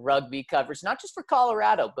best rugby coverage, not just for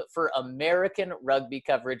Colorado, but for American rugby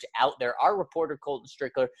coverage out there. Our reporter, Colton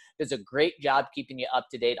Strickler, does a great job keeping you up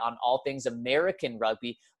to date on all things American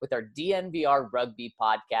rugby with our DNVR Rugby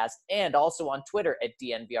podcast and also on Twitter at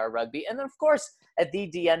DNVR Rugby. And then, of course, at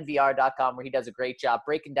thednvr.com, where he does a great job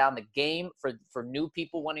breaking down the game for new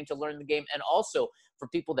people wanting to learn the game and also for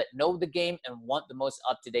people that know the game and want the most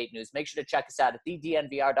up-to-date news. Make sure to check us out at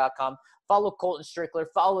thednvr.com. Follow Colton Strickler,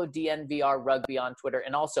 follow DNVR Rugby on Twitter,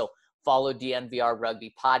 and also follow DNVR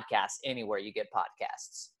Rugby Podcast anywhere you get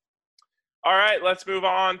podcasts. All right, let's move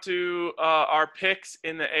on to our picks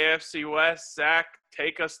in the AFC West. Zach,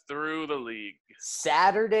 take us through the league.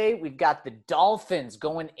 Saturday, we've got the Dolphins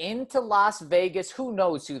going into Las Vegas. Who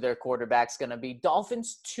knows who their quarterback's going to be?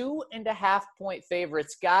 Dolphins 2.5-point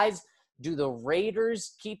favorites. Guys, do the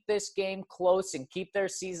Raiders keep this game close and keep their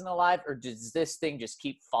season alive, or does this thing just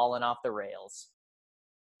keep falling off the rails?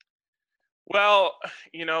 Well,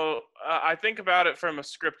 I think about it from a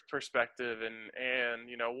script perspective and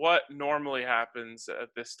what normally happens at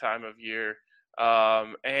this time of year.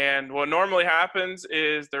 And what normally happens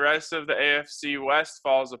is the rest of the AFC West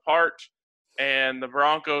falls apart and the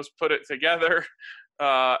Broncos put it together.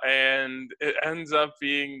 And it ends up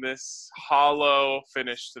being this hollow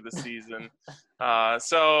finish to the season. I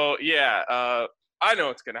know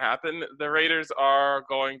what's going to happen. The Raiders are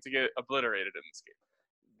going to get obliterated in this game.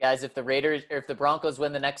 Guys, if the Broncos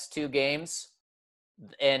win the next two games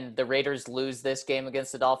and the Raiders lose this game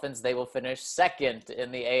against the Dolphins, they will finish second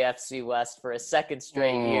in the AFC West for a second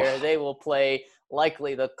straight year. They will play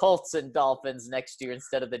likely the Colts and Dolphins next year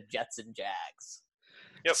instead of the Jets and Jags.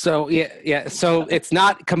 Yep. So so it's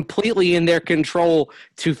not completely in their control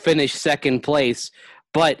to finish second place,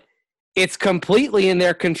 but it's completely in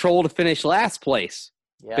their control to finish last place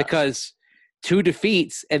because 2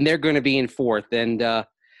 defeats and they're going to be in fourth. And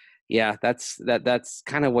that's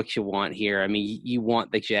kind of what you want here. I mean, you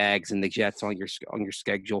want the Jags and the Jets on your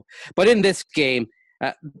schedule, but in this game,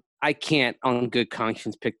 I can't on good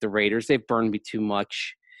conscience pick the Raiders. They've burned me too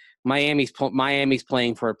much. Miami's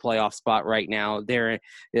playing for a playoff spot right now. They're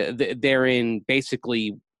in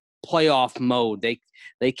basically playoff mode.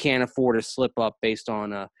 They can't afford to slip up based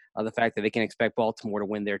on the fact that they can expect Baltimore to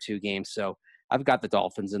win their 2 games. So I've got the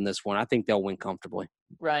Dolphins in this one. I think they'll win comfortably.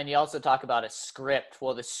 Ryan, you also talk about a script.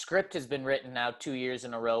 Well, the script has been written now 2 years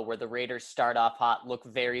in a row where the Raiders start off hot, look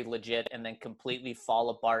very legit, and then completely fall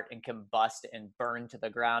apart and combust and burn to the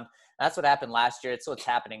ground. That's what happened last year. It's what's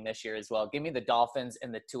happening this year as well. Give me the Dolphins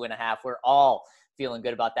and the 2.5. We're all feeling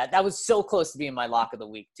good about that. That was so close to being my lock of the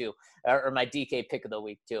week too, or my DK pick of the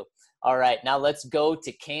week too. All right, now let's go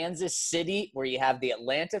to Kansas City where you have the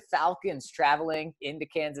Atlanta Falcons traveling into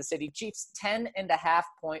Kansas City. Chiefs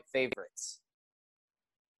 10.5-point favorites.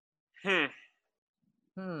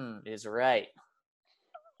 Is right.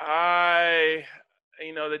 The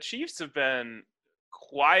Chiefs have been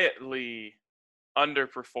quietly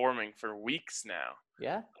underperforming for weeks now.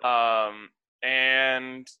 Yeah.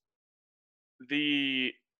 And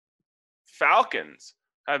the Falcons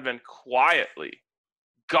have been quietly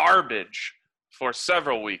garbage for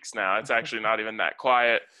several weeks now. It's actually not even that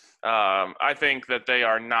quiet. I think that they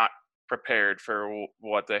are not prepared for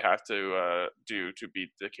what they have to do to beat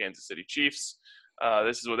the Kansas City Chiefs.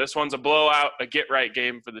 This one's a blowout, a get-right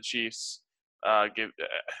game for the Chiefs.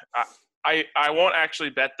 I won't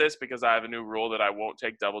actually bet this because I have a new rule that I won't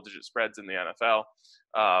take double-digit spreads in the NFL.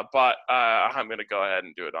 But I'm going to go ahead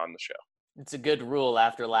and do it on the show. It's a good rule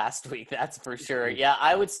after last week, that's for sure. Yeah,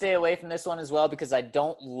 I would stay away from this one as well because I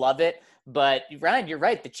don't love it. But Ryan, you're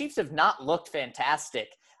right. The Chiefs have not looked fantastic,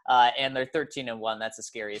 and they're 13-1. That's the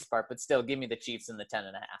scariest part. But still, give me the Chiefs in the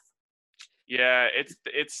 10.5. Yeah,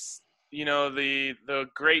 it's the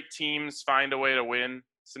great teams find a way to win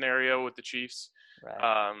scenario with the Chiefs,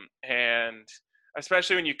 Right. and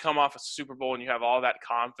especially when you come off a Super Bowl and you have all that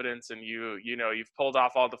confidence and you've pulled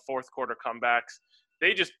off all the fourth quarter comebacks.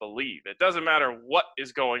 They just believe. It doesn't matter what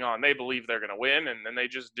is going on. They believe they're going to win, and then they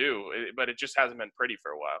just do. But it just hasn't been pretty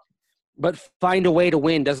for a while. But find a way to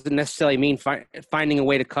win doesn't necessarily mean finding a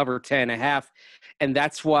way to cover 10.5. And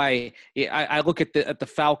that's why I look at the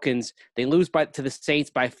Falcons. They lose to the Saints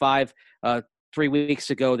by 5 3 weeks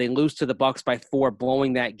ago. They lose to the Bucs by 4,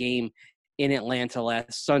 blowing that game in Atlanta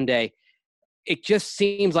last Sunday. It just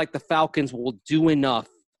seems like the Falcons will do enough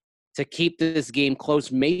to keep this game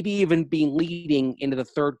close, maybe even be leading into the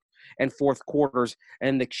third and fourth quarters,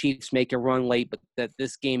 and the Chiefs make a run late, but that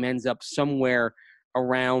this game ends up somewhere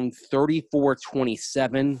around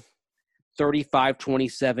 34-27,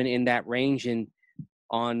 35-27 in that range. And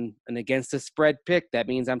against the spread pick, that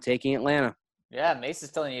means I'm taking Atlanta. Yeah, Mace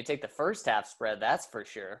is telling you to take the first half spread, that's for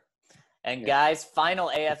sure. And guys,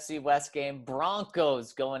 final AFC West game,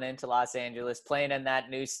 Broncos going into Los Angeles, playing in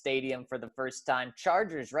that new stadium for the first time.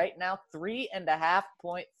 Chargers right now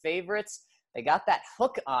 3.5-point favorites. They got that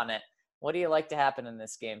hook on it. What do you like to happen in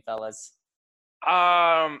this game, fellas?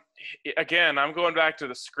 Again, I'm going back to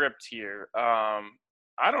the script here. The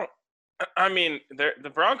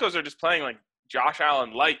Broncos are just playing like Josh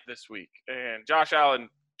Allen light this week, and Josh Allen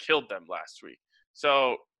killed them last week.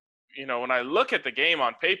 So, when I look at the game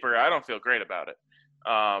on paper, I don't feel great about it.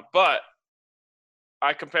 But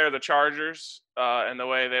I compare the Chargers and the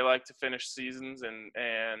way they like to finish seasons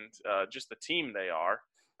and just the team they are.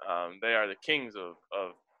 They are the kings of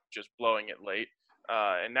just blowing it late.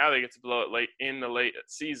 And now they get to blow it late in the late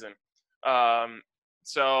season.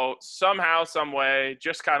 So somehow, some way,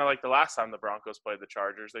 just kind of like the last time the Broncos played the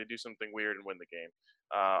Chargers, they do something weird and win the game.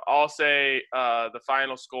 I'll say the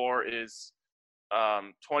final score is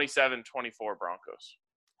 27-24 Broncos.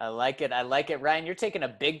 I like it. Ryan, you're taking a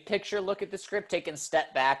big picture look at the script, taking a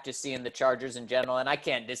step back, just seeing the Chargers in general, and I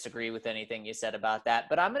can't disagree with anything you said about that.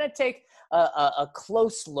 But I'm going to take a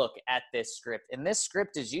close look at this script. And this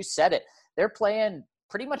script, as you said it, they're playing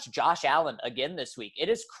pretty much Josh Allen again this week. It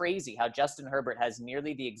is crazy how Justin Herbert has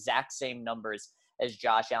nearly the exact same numbers as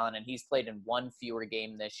Josh Allen, and he's played in one fewer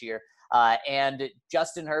game this year. And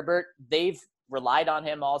Justin Herbert, they've relied on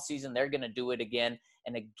him all season. They're going to do it again.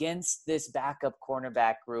 And against this backup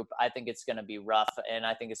cornerback group, I think it's going to be rough, and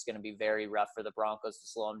I think it's going to be very rough for the Broncos to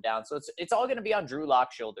slow him down. So it's all going to be on Drew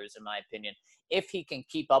Lock's shoulders, in my opinion, if he can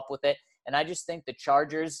keep up with it. And I just think the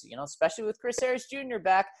Chargers, especially with Chris Harris Jr.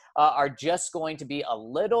 back, are just going to be a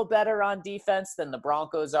little better on defense than the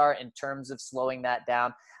Broncos are in terms of slowing that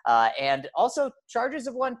down. And also, Chargers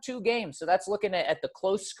have won 2 games, so that's looking at the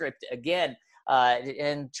close script again.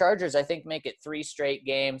 And Chargers, I think, make it 3 straight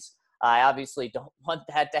games. I obviously don't want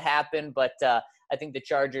that to happen, but I think the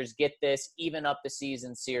Chargers get this, even up the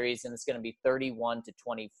season series, and it's going to be 31-24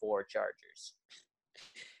 Chargers.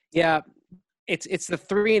 Yeah, it's the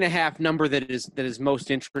 3.5 number that is most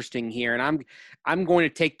interesting here, and I'm going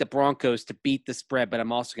to take the Broncos to beat the spread, but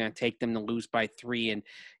I'm also going to take them to lose by 3. And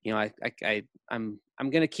I'm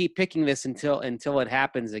going to keep picking this until it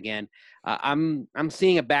happens again. I'm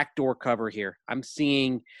seeing a backdoor cover here. I'm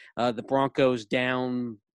seeing the Broncos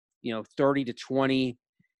down 30-20,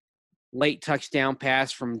 late touchdown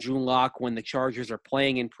pass from Drew Lock when the Chargers are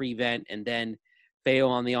playing in prevent, and then fail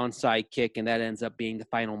on the onside kick, and that ends up being the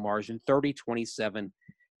final margin. 30-27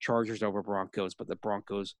 Chargers over Broncos, but the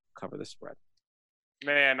Broncos cover the spread.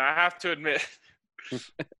 Man, I have to admit,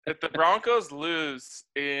 if the Broncos lose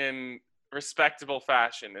in respectable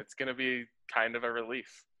fashion, it's going to be kind of a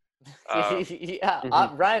relief.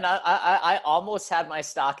 Ryan, I almost had my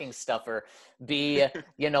stocking stuffer be,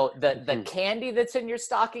 the candy that's in your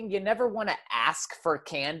stocking. You never want to ask for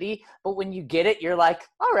candy, but when you get it, you're like,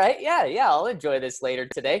 all right, yeah, I'll enjoy this later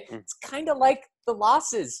today. It's kind of like the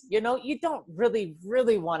losses, you don't really,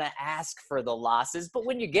 really want to ask for the losses, but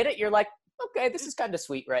when you get it, you're like, okay, this is kind of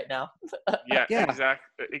sweet right now. Yeah.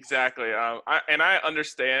 Exactly. I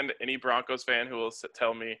understand any Broncos fan who will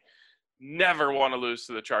tell me, never want to lose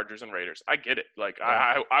to the Chargers and Raiders. I get it. Like,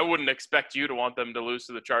 yeah. I wouldn't expect you to want them to lose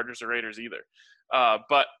to the Chargers or Raiders either.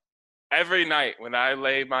 But every night when I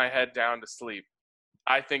lay my head down to sleep,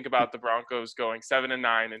 I think about the Broncos going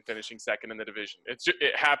 7-9 and finishing second in the division.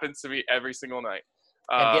 It happens to me every single night.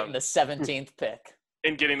 And getting the 17th pick.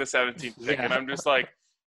 And getting the 17th pick. Yeah. And I'm just like,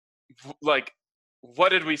 what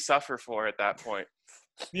did we suffer for at that point?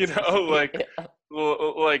 You know,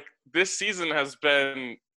 like this season has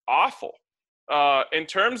been awful. In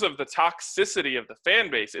terms of the toxicity of the fan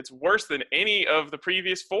base, it's worse than any of the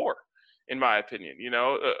previous 4, in my opinion. You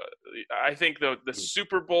know, I think the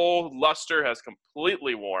Super Bowl luster has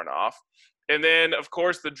completely worn off. And then, of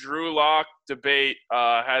course, the Drew Lock debate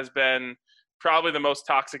has been probably the most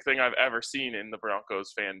toxic thing I've ever seen in the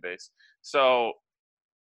Broncos fan base. So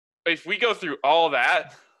if we go through all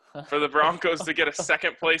that for the Broncos to get a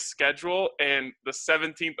second-place schedule and the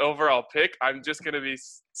 17th overall pick, I'm just going to be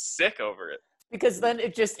sick over it. Because then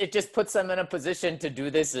it just puts them in a position to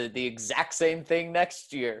do this the exact same thing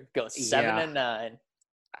next year. Go 7-9.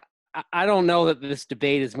 I don't know that this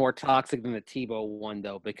debate is more toxic than the Tebow one,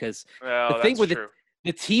 though, because Well, the thing with true.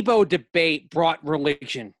 the Tebow debate brought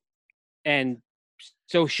religion and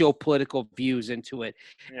socio-political views into it,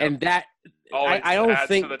 and that I don't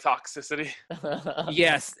think to the toxicity.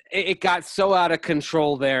 Yes, it got so out of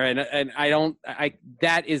control there, and I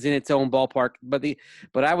that is in its own ballpark. But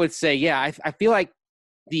I would say, yeah, I feel like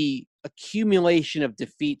the accumulation of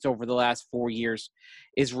defeats over the last 4 years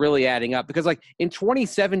is really adding up, because like in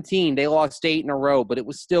 2017 they lost 8 in a row, but it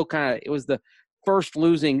was still it was the first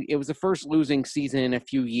losing season in a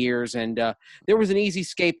few years, and there was an easy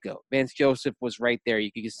scapegoat. Vance Joseph was right there.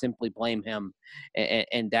 You could just simply blame him,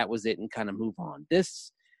 and that was it, and kind of move on.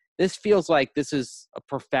 This feels like this is a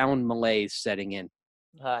profound malaise setting in.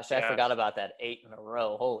 Gosh, I forgot about that 8 in a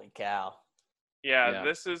row. Holy cow. Yeah.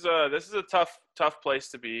 This is a tough place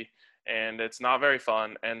to be, and it's not very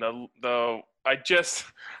fun. And I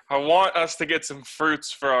want us to get some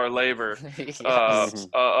fruits for our labor of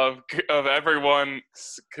everyone,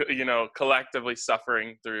 you know, collectively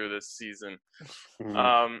suffering through this season.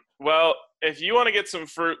 Well, if you want to get some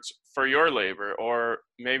fruits for your labor, or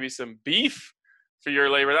maybe some beef for your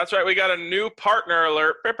labor, that's right, we got a new partner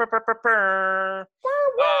alert.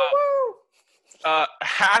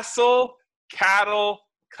 Hassel Cattle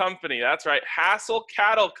Company. That's right, Hassel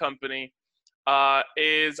Cattle Company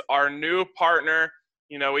is our new partner.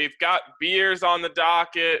 You know, we've got beers on the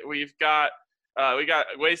docket. We got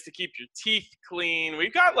ways to keep your teeth clean.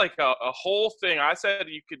 We've got like a whole thing. I said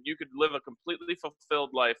you could live a completely fulfilled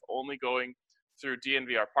life only going through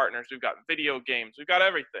DNVR partners. We've got video games. We've got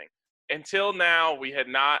everything. Until now, we had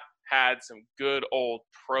not had some good old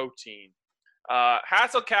protein.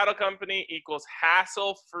 Hassel Cattle Company equals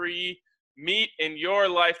hassle-free meat in your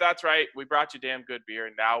life. That's right. We brought you damn good beer,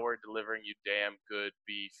 and now we're delivering you damn good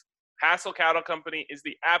beef. Hassel Cattle Company is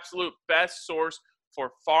the absolute best source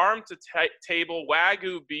for farm-to-table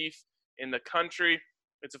Wagyu beef in the country.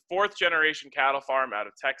 It's a 4th-generation cattle farm out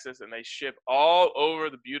of Texas, and they ship all over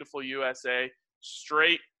the beautiful USA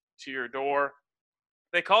straight to your door.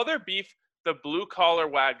 They call their beef the blue-collar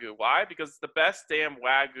Wagyu. Why? Because it's the best damn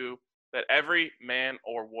Wagyu that every man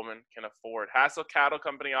or woman can afford. Hassel Cattle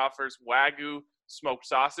Company offers Wagyu smoked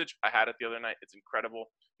sausage. I had it the other night. It's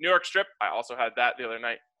incredible. New York strip. I also had that the other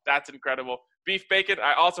night. That's incredible. Beef bacon.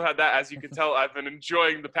 I also had that. As you can tell, I've been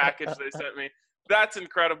enjoying the package they sent me. That's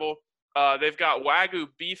incredible. They've got Wagyu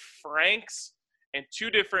beef franks and 2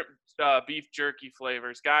 different beef jerky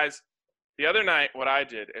flavors. Guys, the other night what I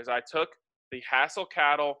did is I took the Hassel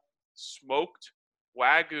Cattle smoked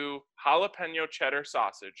Wagyu jalapeno cheddar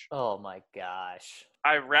sausage. Oh my gosh.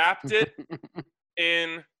 I wrapped it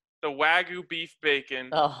in the Wagyu beef bacon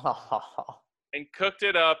and cooked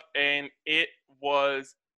it up, and it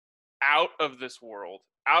was out of this world.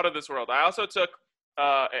 Out of this world. I also took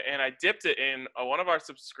and I dipped it in one of our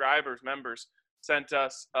members sent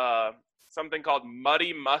us something called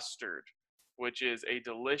muddy mustard, which is a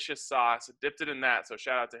delicious sauce. I dipped it in that, so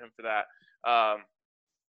shout out to him for that.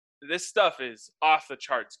 This stuff is off the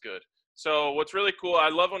charts good. So what's really cool, I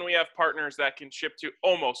love when we have partners that can ship to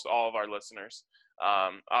almost all of our listeners.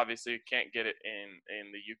 Obviously, you can't get it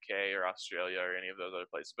in the UK or Australia or any of those other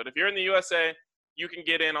places. But if you're in the USA, you can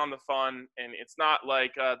get in on the fun. And it's not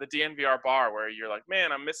like the DNVR bar where you're like,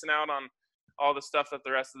 man, I'm missing out on all the stuff that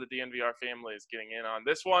the rest of the DNVR family is getting in on.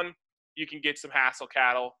 This one, you can get some Hassel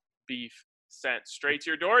Cattle beef sent straight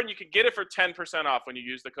to your door. And you can get it for 10% off when you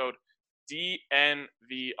use the code DNVR10.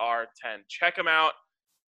 Check them out.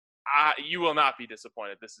 You will not be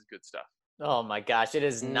disappointed. This is good stuff. Oh my gosh, it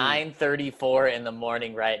is 9:34 in the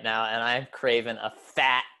morning right now, and I'm craving a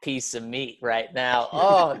fat piece of meat right now.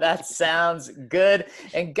 Oh, that sounds good.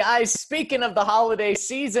 And guys, speaking of the holiday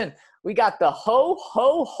season, We got the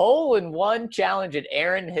hole-in-one challenge at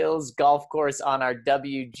Erin Hills Golf Course on our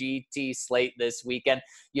WGT slate this weekend.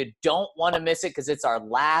 You don't want to miss it because it's our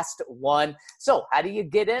last one. So how do you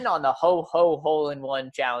get in on the hole-in-one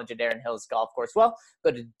challenge at Erin Hills Golf Course? Well, go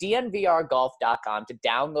to DNVRgolf.com to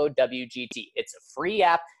download WGT. It's a free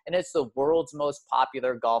app, and it's the world's most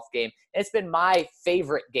popular golf game. And it's been my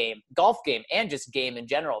favorite golf game, and just game in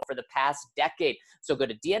general for the past decade. So go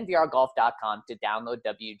to DNVRgolf.com to download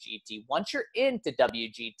WGT. Once you're into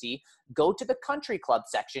WGT, go to the country club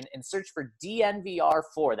section and search for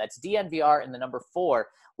DNVR4. That's DNVR and the number 4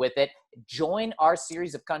 with it. Join our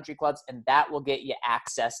series of country clubs, and that will get you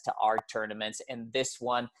access to our tournaments. And this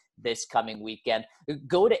one this coming weekend.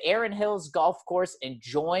 Go to Erin Hills Golf Course and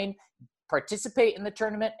participate in the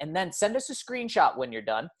tournament, and then send us a screenshot when you're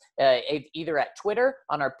done, either at Twitter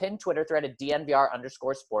on our pinned Twitter thread at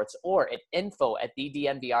DNVR_sports or at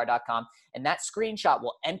info@thednvr.com. And that screenshot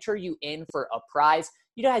will enter you in for a prize.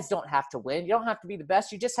 You guys don't have to win. You don't have to be the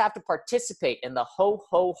best. You just have to participate in the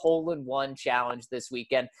hole-in-one challenge this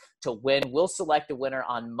weekend to win. We'll select a winner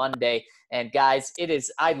on Monday. And guys,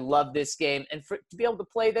 I love this game. And to be able to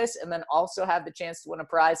play this and then also have the chance to win a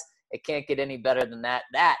prize, it can't get any better than that.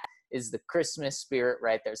 That is the Christmas spirit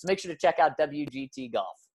right there. So make sure to check out WGT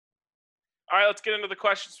Golf. All right, let's get into the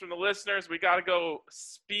questions from the listeners. We got to go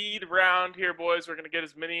speed round here, boys. We're going to get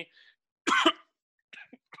as many.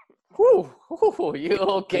 Whew, you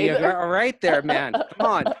okay there? Yeah, all right there, man. Come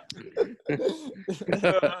on.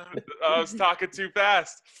 I was talking too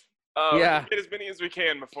fast. Yeah. Get as many as we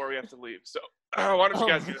can before we have to leave. So why don't you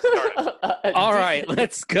guys get started? All right,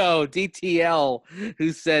 let's go. DTL,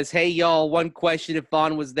 who says, hey, y'all, one question. If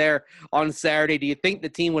Vaughn was there on Saturday, do you think the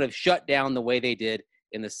team would have shut down the way they did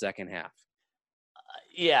in the second half?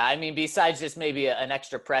 Yeah, I mean, besides just maybe an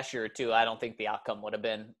extra pressure or two, I don't think the outcome would have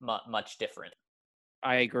been much different.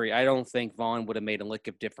 I agree. I don't think Vaughn would have made a lick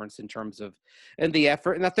of difference in terms of the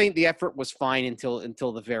effort. And I think the effort was fine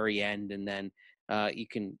until the very end. And then you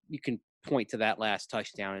can point to that last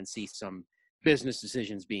touchdown and see some business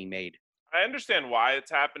decisions being made. I understand why it's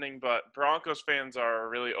happening, but Broncos fans are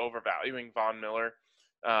really overvaluing Von Miller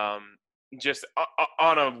just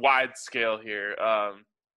on a wide scale here.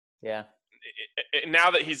 Yeah. Now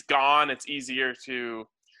that he's gone, it's easier to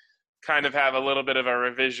kind of have a little bit of a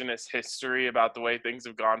revisionist history about the way things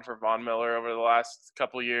have gone for Von Miller over the last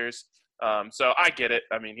couple of years. So I get it.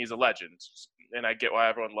 I mean, he's a legend, and I get why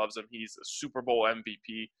everyone loves him. He's a Super Bowl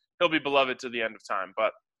MVP. He'll be beloved to the end of time.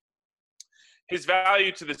 But his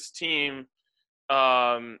value to this team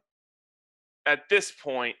at this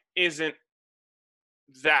point isn't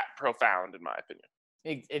that profound, in my opinion.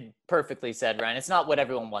 It perfectly said, Ryan. It's not what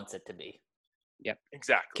everyone wants it to be. Yep.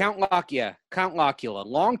 Exactly. Count Locula.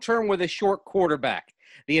 Long-term with a short quarterback.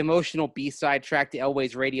 The emotional B-side track to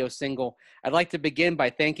Elway's radio single. I'd like to begin by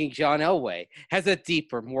thanking John Elway. Has a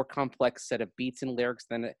deeper, more complex set of beats and lyrics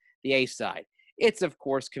than the A-side. It's, of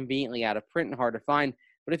course, conveniently out of print and hard to find,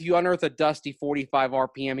 but if you unearth a dusty 45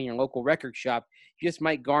 RPM in your local record shop, you just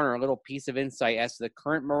might garner a little piece of insight as to the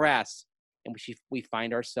current morass in which we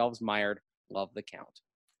find ourselves mired. Love the count.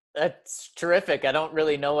 That's terrific. I don't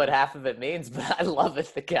really know what half of it means, but I love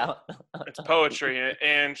it, the count. It's poetry.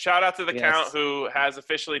 And shout out to the count who has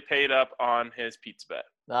officially paid up on his pizza bet.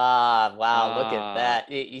 Ah, wow. Look at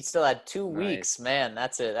that. You still had 2 weeks. Man,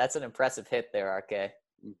 that's an impressive hit there, RK.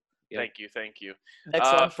 Yep. Thank you.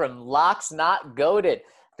 Next one from Locks Not Goated.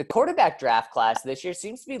 The quarterback draft class this year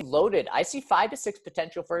seems to be loaded. I see 5 to 6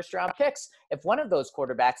 potential first-round picks. If one of those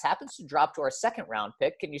quarterbacks happens to drop to our second-round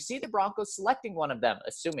pick, can you see the Broncos selecting one of them,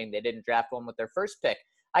 assuming they didn't draft one with their first pick?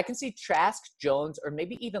 I can see Trask, Jones, or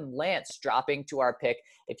maybe even Lance dropping to our pick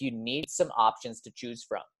if you need some options to choose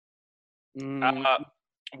from.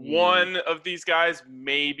 One of these guys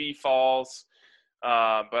maybe falls,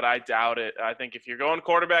 but I doubt it. I think if you're going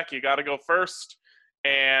quarterback, you got to go first.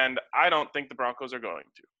 And I don't think the Broncos are going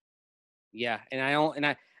to. Yeah, and I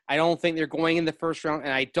don't think they're going in the first round,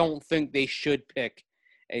 and I don't think they should pick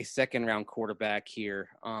a second-round quarterback here.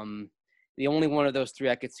 The only one of those 3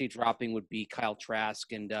 I could see dropping would be Kyle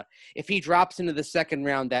Trask, and if he drops into the second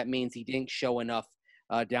round, that means he didn't show enough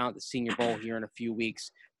down at the Senior Bowl here in a few weeks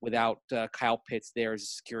without Kyle Pitts there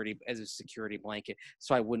as a security blanket.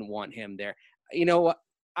 So I wouldn't want him there. You know,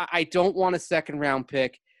 I don't want a second-round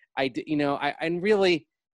pick. I'm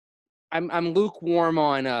lukewarm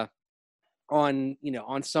on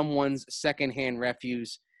someone's secondhand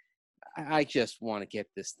refuse. I just want to get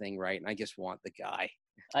this thing right, and I just want the guy.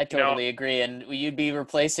 I totally agree. And you'd be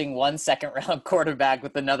replacing one second-round quarterback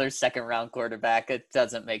with another second-round quarterback. It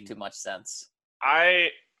doesn't make too much sense. I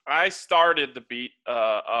I started the beat,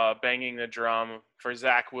 banging the drum for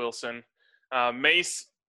Zach Wilson. Mace,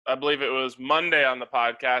 I believe it was Monday on the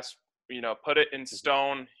podcast, put it in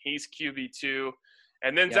stone. He's QB2.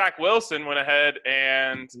 And then Zach Wilson went ahead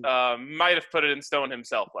and might have put it in stone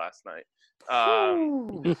himself last night.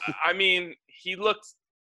 I mean, he looked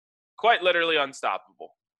quite literally unstoppable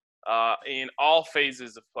in all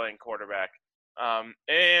phases of playing quarterback.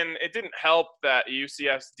 And it didn't help that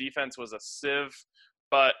UCF's defense was a sieve,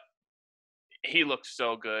 but he looked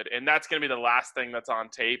so good. And that's going to be the last thing that's on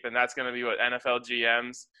tape, and that's going to be what NFL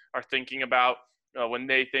GMs are thinking about when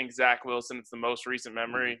they think Zach Wilson. It's the most recent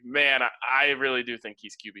memory. Man, I really do think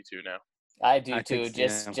he's QB2 now. I do too.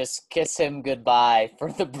 Just kiss him goodbye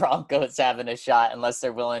for the Broncos having a shot, unless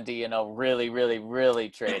they're willing to, really, really, really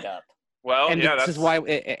trade up. Well, and this is why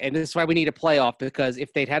we need a playoff, because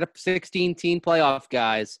if they'd had a 16-team playoff,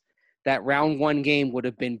 guys, that round one game would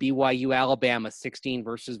have been BYU Alabama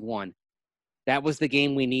 16-1. That was the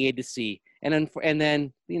game we needed to see. And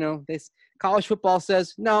then this college football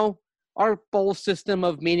says no. Our bowl system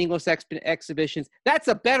of meaningless exhibitions, that's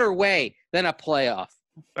a better way than a playoff.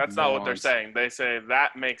 That's not what they're saying. They say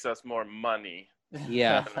that makes us more money.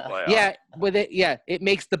 Yeah. It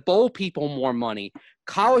makes the bowl people more money.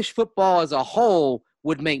 College football as a whole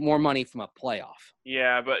would make more money from a playoff.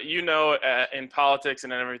 Yeah, but in politics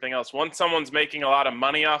and everything else, once someone's making a lot of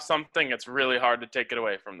money off something, it's really hard to take it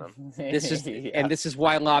away from them. And this is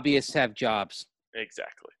why lobbyists have jobs.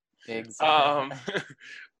 Exactly.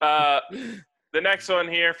 The next one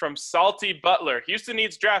here from Salty Butler. Houston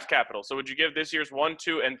needs draft capital. So would you give this year's 1,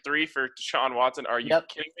 2, and 3 for Deshaun Watson? Are you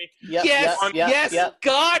kidding me? Yes.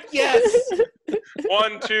 God, yes.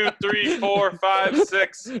 1, 2, 3, 4, 5,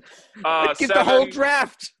 6, Get 7. the whole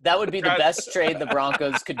draft. That would be the best trade the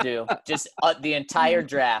Broncos could do. Just the entire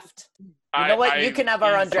draft. You know what? You can have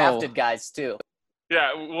our undrafted guys too.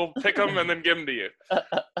 Yeah, we'll pick them and then give them to you.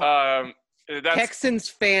 Texans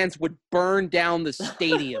fans would burn down the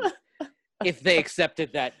stadium if they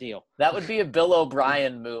accepted that deal. That would be a Bill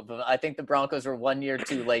O'Brien move. I think the Broncos were 1 year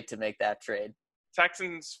too late to make that trade.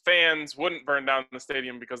 Texans fans wouldn't burn down the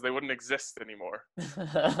stadium because they wouldn't exist anymore.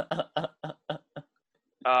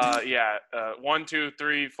 1, 2,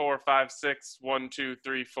 3, 4, 5, 6. 1, 2,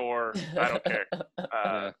 3, 4. I don't care.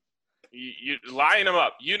 You line them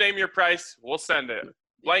up. You name your price, we'll send it.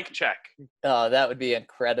 Blank check. Oh, that would be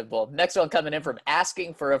incredible. Next one coming in from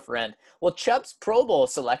Asking for a Friend. Will Chubb's Pro Bowl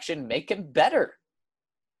selection make him better?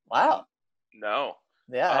 Wow. No.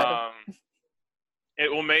 Yeah.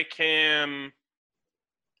 It will make him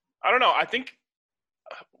 – I don't know. I think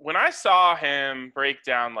when I saw him break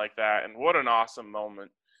down like that, and what an awesome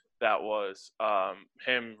moment that was,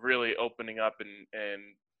 him really opening up and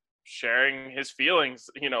sharing his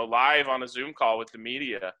feelings, live on a Zoom call with the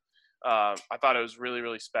media. I thought it was really,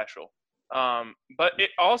 really special. But it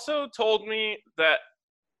also told me that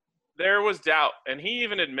there was doubt, and he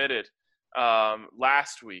even admitted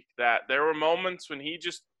last week that there were moments when he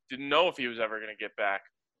just didn't know if he was ever going to get back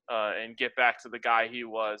and get back to the guy he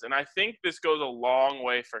was. And I think this goes a long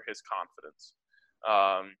way for his confidence.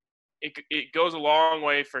 It goes a long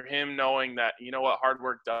way for him knowing that, hard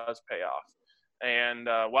work does pay off. And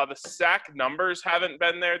while the sack numbers haven't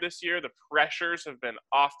been there this year, the pressures have been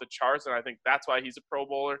off the charts, and I think that's why he's a Pro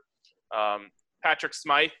Bowler. Patrick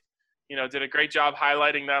Smythe, did a great job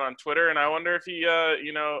highlighting that on Twitter, and I wonder if he,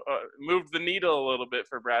 moved the needle a little bit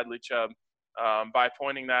for Bradley Chubb by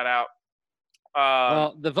pointing that out.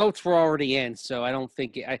 Well, the votes were already in, so I don't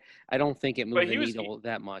think it moved the needle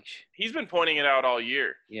that much. He's been pointing it out all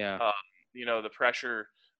year. Yeah. The pressure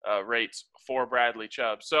rates for Bradley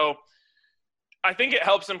Chubb. So I think it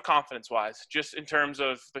helps him confidence-wise, just in terms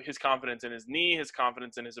of his confidence in his knee, his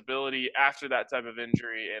confidence in his ability after that type of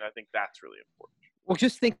injury, and I think that's really important. Well,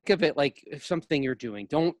 just think of it like something you're doing.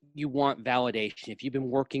 Don't you want validation? If you've been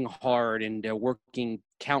working hard and working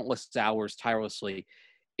countless hours tirelessly,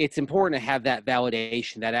 it's important to have that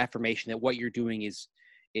validation, that affirmation that what you're doing is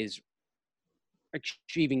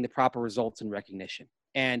achieving the proper results and recognition.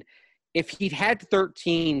 And if he'd had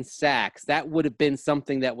 13 sacks, that would have been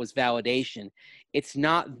something that was validation. It's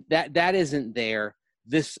not that isn't there.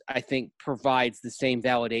 This, I think, provides the same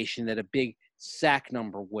validation that a big sack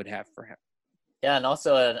number would have for him. Yeah, and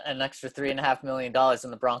also an extra $3.5 million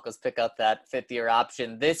when the Broncos pick up that fifth-year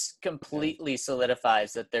option. This completely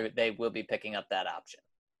solidifies that they will be picking up that option.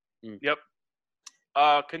 Yep.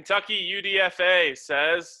 Kentucky UDFA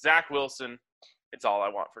says, Zach Wilson, it's all I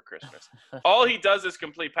want for Christmas. All he does is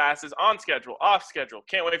complete passes on schedule, off schedule.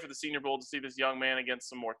 Can't wait for the Senior Bowl to see this young man against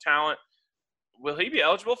some more talent. Will he be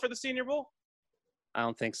eligible for the Senior Bowl? I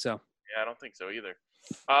don't think so. Yeah, I don't think so either.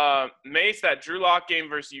 Mace, that Drew Lock game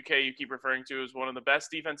versus UK you keep referring to is one of the best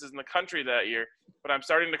defenses in the country that year, but I'm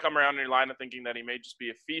starting to come around in your line of thinking that he may just be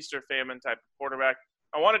a feast or famine type of quarterback.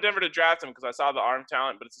 I wanted Denver to draft him because I saw the arm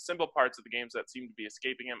talent, but it's the simple parts of the games that seem to be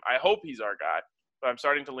escaping him. I hope he's our guy, but I'm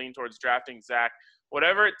starting to lean towards drafting Zac.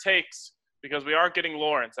 Whatever it takes, because we aren't getting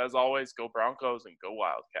Lawrence. As always, go Broncos and go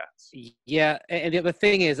Wildcats. Yeah, and the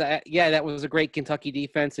thing is, that was a great Kentucky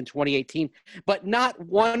defense in 2018, but not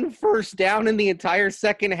one first down in the entire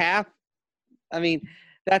second half. I mean,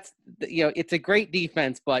 that's it's a great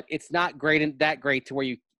defense, but it's not great and that great to where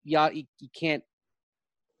you can't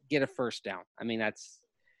get a first down. I mean,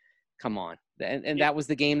 come on. And that was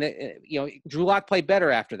the game that Drew Lock played better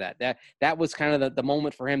after that. That was kind of the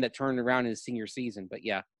moment for him that turned around in his senior season. But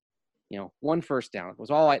yeah. One first down was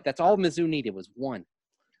that's all Mizzou needed was one.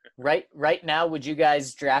 Right now, would you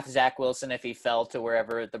guys draft Zach Wilson if he fell to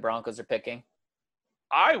wherever the Broncos are picking?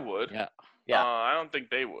 I would. Yeah. I don't think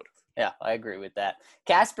they would. Yeah, I agree with that.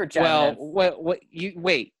 Casper,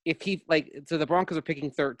 wait. If he so the Broncos are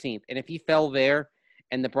picking 13th, and if he fell there,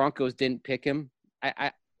 and the Broncos didn't pick him,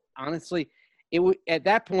 I honestly, it would at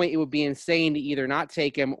that point it would be insane to either not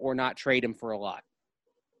take him or not trade him for a lot.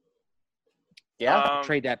 Yeah.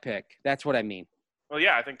 Trade that pick. That's what I mean. Well,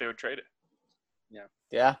 yeah, I think they would trade it.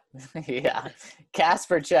 Yeah. Yeah.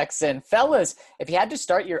 Casper checks in. Fellas, if you had to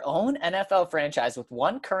start your own NFL franchise with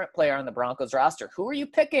one current player on the Broncos roster, who are you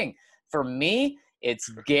picking? For me, it's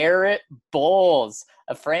Garrett Bowles,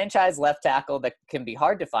 a franchise left tackle that can be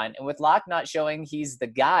hard to find. And with Locke not showing he's the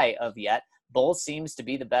guy of yet, Bowles seems to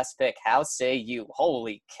be the best pick. How say you?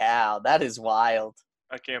 Holy cow. That is wild.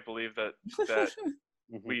 I can't believe that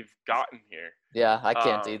we've gotten here. Yeah, I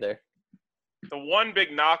can't either. The one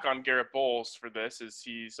big knock on Garrett Bowles for this is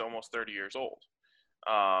he's almost 30 years old.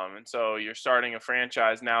 And so you're starting a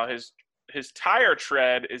franchise now. His tire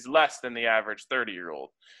tread is less than the average 30-year-old.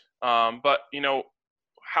 But,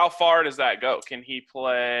 how far does that go? Can he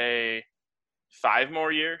play 5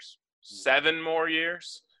 more years? 7 more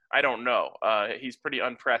years? I don't know. He's pretty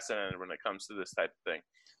unprecedented when it comes to this type of thing.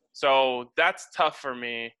 So that's tough for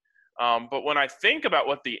me. But when I think about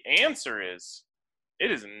what the answer is, it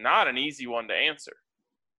is not an easy one to answer.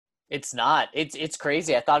 It's not. It's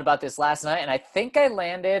crazy. I thought about this last night, and I think I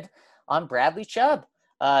landed on Bradley Chubb,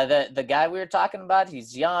 the guy we were talking about.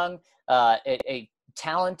 He's young, a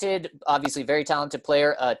talented, obviously very talented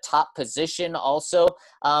player, top position also.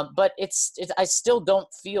 But I still don't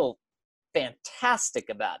feel fantastic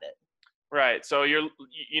about it. Right. So you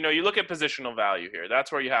look at positional value here.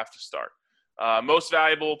 That's where you have to start. Most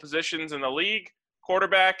valuable positions in the league: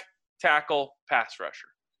 quarterback, tackle, pass rusher.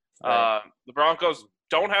 Right. The Broncos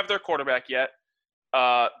don't have their quarterback yet.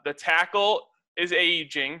 The tackle is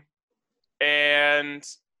aging, and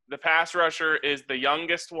the pass rusher is the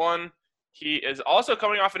youngest one. He is also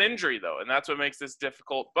coming off an injury, though, and that's what makes this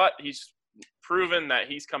difficult. But he's proven that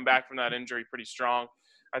he's come back from that injury pretty strong.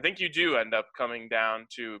 I think you do end up coming down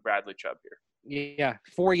to Bradley Chubb here. Yeah,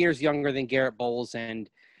 4 years younger than Garrett Bowles, and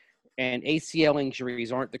ACL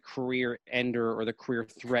injuries aren't the career ender or the career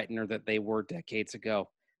threatener that they were decades ago.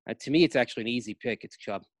 To me, it's actually an easy pick. It's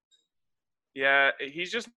Chubb. Yeah,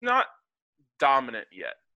 he's just not dominant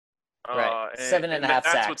yet. Right. 7.5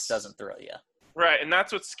 sacks doesn't throw you. Right, and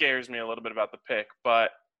that's what scares me a little bit about the pick.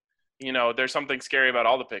 But, there's something scary about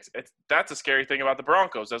all the picks. That's a scary thing about the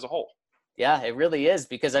Broncos as a whole. Yeah, it really is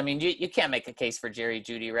because, you can't make a case for Jerry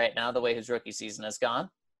Jeudy right now the way his rookie season has gone.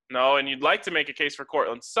 No, and you'd like to make a case for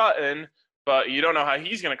Cortland Sutton, but you don't know how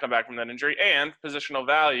he's going to come back from that injury. And positional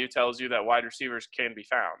value tells you that wide receivers can be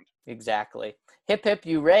found. Exactly. Hip, hip,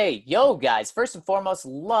 hooray. Yo, guys, first and foremost,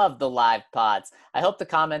 love the live pods. I hope the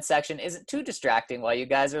comment section isn't too distracting while you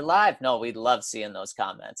guys are live. No, we'd love seeing those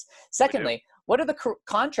comments. Secondly, what do the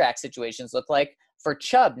contract situations look like for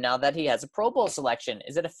Chubb now that he has a Pro Bowl selection?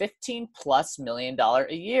 Is it a $15+ million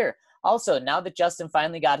a year? Also, now that Justin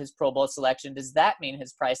finally got his Pro Bowl selection, does that mean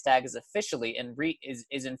his price tag is officially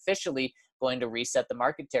officially going to reset the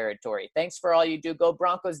market territory? Thanks for all you do. Go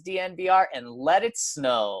Broncos DNVR and let it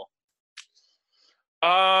snow.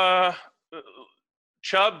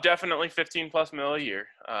 Chubb definitely $15+ million a year.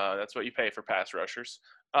 That's what you pay for pass rushers.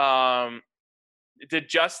 Is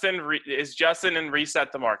Justin in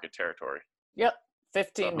reset the market territory? Yep,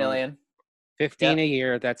 $15 million. 15 a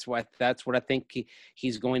year. That's what I think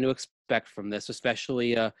he's going to expect from this,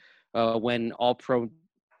 especially when All-Pro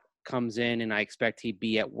comes in, and I expect he'd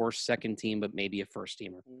be at worst second team, but maybe a first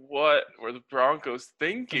teamer. What were the Broncos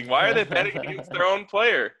thinking? Why are they betting against their own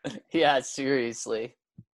player? Yeah, seriously.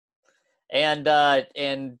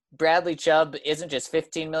 And Bradley Chubb isn't just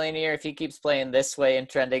 $15 million a year. If he keeps playing this way and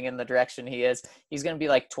trending in the direction he is, he's going to be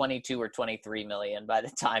like 22 or 23 million by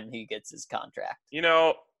the time he gets his contract. You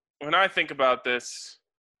know, when I think about this,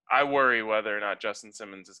 I worry whether or not Justin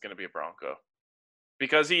Simmons is going to be a Bronco,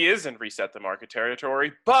 because he is in reset the market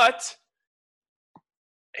territory, but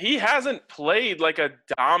he hasn't played like a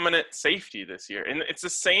dominant safety this year. And it's the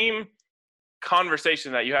same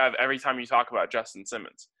conversation that you have every time you talk about Justin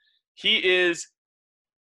Simmons. He is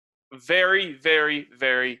very, very,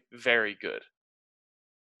 very, very good.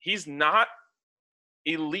 He's not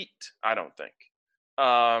elite, I don't think.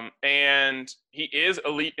 And he is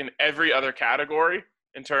elite in every other category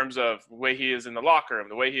in terms of the way he is in the locker room,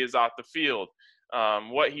 the way he is off the field,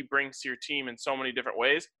 what he brings to your team in so many different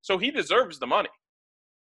ways. So he deserves the money.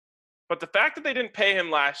 But the fact that they didn't pay him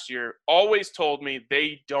last year always told me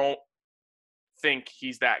they don't think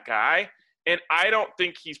he's that guy. And I don't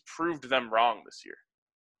think he's proved them wrong this year.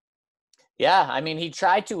 Yeah, I mean, he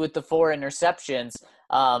tried to with the 4 interceptions,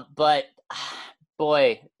 but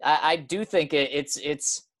boy, I do think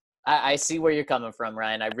I see where you're coming from,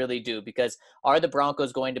 Ryan. I really do, because are the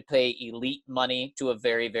Broncos going to pay elite money to a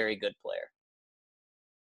very, very good player?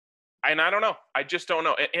 And I don't know. I just don't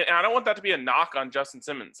know. And I don't want that to be a knock on Justin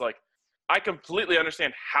Simmons. Like, I completely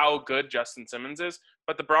understand how good Justin Simmons is,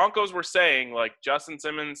 but the Broncos were saying, like, Justin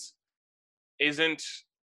Simmons isn't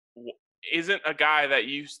a guy that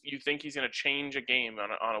you think he's going to change a game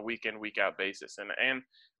on a week in, week out basis. And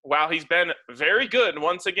while he's been very good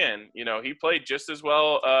once again, you know, he played just as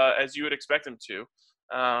well as you would expect him to.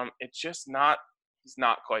 It's just he's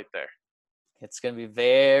not quite there. It's going to be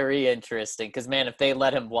very interesting because, man, if they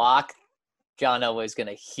let him walk, John Elway's going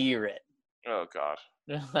to hear it. Oh, God.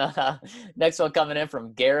 Next one coming in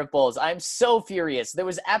from Garrett Bowles. I'm so furious. There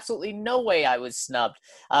was absolutely no way I was snubbed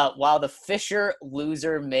while the Fisher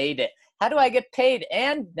loser made it. How do I get paid?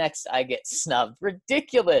 And next I get snubbed.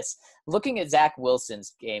 Ridiculous. Looking at Zach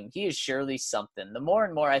Wilson's game, he is surely something. The more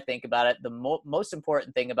and more I think about it, the most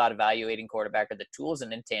important thing about evaluating quarterback are the tools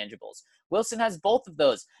and intangibles. Wilson has both of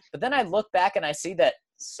those. But then I look back and I see that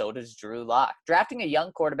so does Drew Lock. Drafting a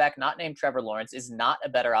young quarterback not named Trevor Lawrence is not a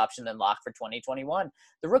better option than Lock for 2021.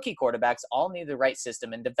 The rookie quarterbacks all need the right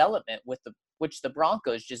system and development which the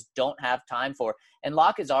Broncos just don't have time for. And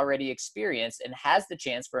Lock is already experienced and has the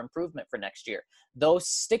chance for improvement for next year. Though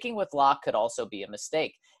sticking with Lock could also be a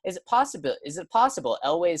mistake. Is it possible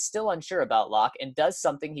Elway is still unsure about Lock and does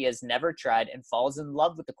something he has never tried and falls in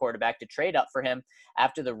love with the quarterback to trade up for him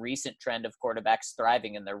after the recent trend of quarterbacks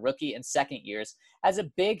thriving in their rookie and second years as a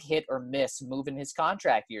big hit or miss move in his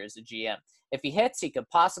contract year as a GM? If he hits, he could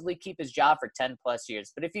possibly keep his job for 10 plus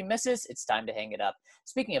years. But if he misses, it's time to hang it up.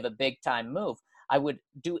 Speaking of a big time move, I would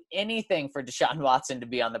do anything for Deshaun Watson to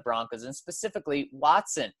be on the Broncos, and specifically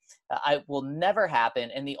Watson. It will never happen,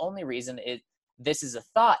 and the only reason this is a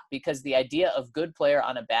thought, because the idea of good player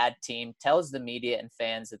on a bad team tells the media and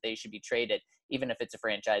fans that they should be traded, even if it's a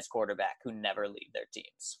franchise quarterback who never leave their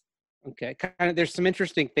teams. Okay, there's some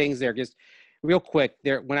interesting things there. Just real quick,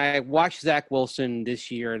 when I watch Zach Wilson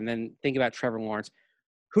this year and then think about Trevor Lawrence,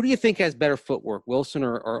 who do you think has better footwork, Wilson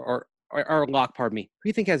or Locke? Pardon me. Who do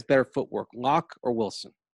you think has better footwork, Locke or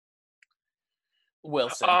Wilson?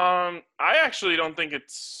 Wilson. I actually don't think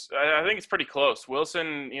I think it's pretty close.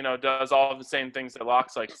 Wilson, does all of the same things that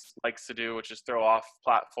Locke likes to do, which is throw off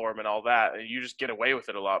platform and all that. You just get away with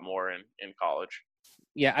it a lot more in college.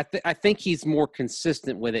 Yeah, I think he's more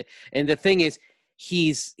consistent with it. And the thing is,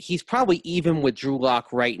 he's probably even with Drew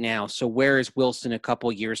Lock right now. So where is Wilson a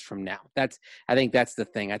couple years from now? I think that's the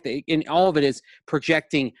thing. I think, and all of it is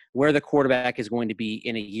projecting where the quarterback is going to be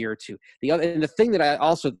in a year or two. The thing that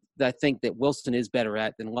I think that Wilson is better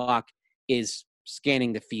at than Lock is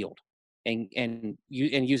scanning the field and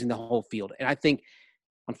using the whole field. And I think,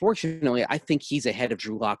 unfortunately, he's ahead of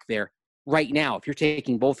Drew Lock there right now. If you're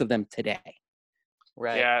taking both of them today.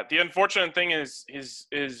 Right. Yeah. The unfortunate thing is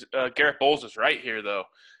Garrett Bowles is right here, though.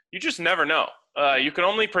 You just never know. You can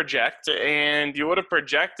only project, and you would have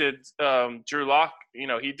projected Drew Lock.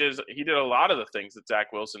 He did a lot of the things that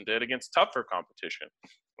Zach Wilson did against tougher competition.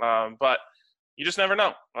 But you just never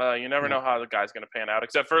know. You never know how the guy's going to pan out,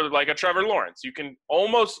 except for like a Trevor Lawrence. You can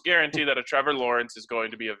almost guarantee that a Trevor Lawrence is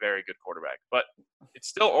going to be a very good quarterback, but it's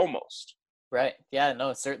still almost. Right. Yeah,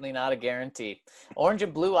 no, certainly not a guarantee. Orange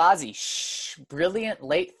and Blue Ozzy. Brilliant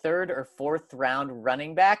late third or fourth round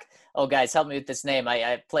running back. Oh, guys, help me with this name.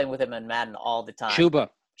 I play with him in Madden all the time. Chuba.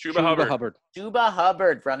 Chuba Hubbard. Chuba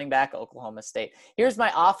Hubbard, running back, Oklahoma State. Here's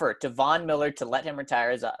my offer to Von Miller to let him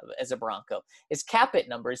retire as a Bronco. His cap hit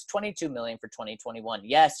number is $22 million for 2021.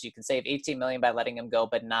 Yes, you can save $18 million by letting him go,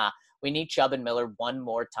 but nah, we need Chubb and Miller one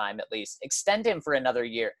more time at least. Extend him for another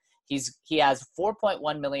year. He has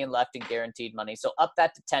 $4.1 million left in guaranteed money, so up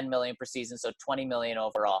that to $10 million per season, so $20 million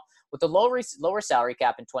overall. With the lower salary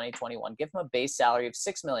cap in 2021, give him a base salary of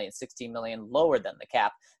 $6 million, $16 million lower than the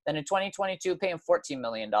cap. Then in 2022, pay him $14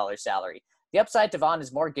 million salary. The upside to Vaughn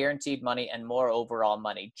is more guaranteed money and more overall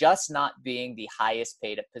money, just not being the highest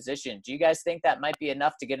paid position. Do you guys think that might be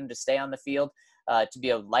enough to get him to stay on the field to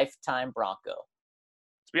be a lifetime Bronco?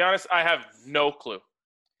 To be honest, I have no clue.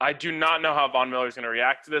 I do not know how Von Miller is going to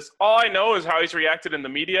react to this. All I know is how he's reacted in the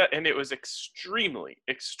media, and it was extremely,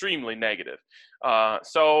 extremely negative.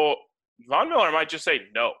 So Von Miller might just say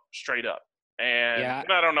no, straight up. And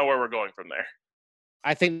I don't know where we're going from there.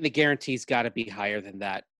 I think the guarantee's got to be higher than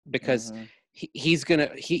that because he's gonna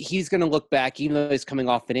look back, even though he's coming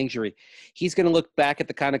off an injury. He's gonna look back at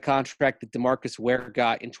the kind of contract that DeMarcus Ware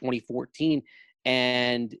got in 2014,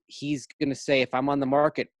 and he's gonna say, if I'm on the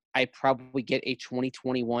market, I probably get a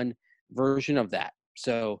 2021 version of that.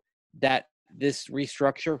 So that this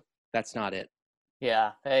restructure, that's not it.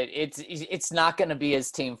 Yeah, it's not going to be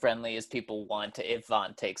as team friendly as people want if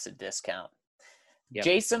Vaughn takes a discount. Yep.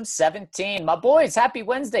 Jason 17, my boys, happy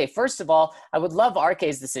Wednesday. First of all, I would love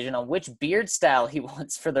RK's decision on which beard style he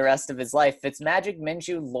wants for the rest of his life. Fitzmagic,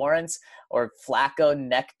 Minshew, Lawrence, or Flacco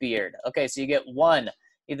neck beard. Okay, so you get one,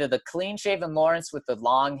 either the clean-shaven Lawrence with the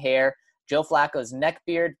long hair, Joe Flacco's neck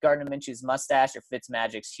beard, Gardner Minshew's mustache, or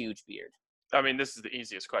Fitzmagic's huge beard. I mean, this is the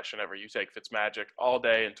easiest question ever. You take Fitzmagic all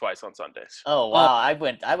day and twice on Sundays. Oh, wow. I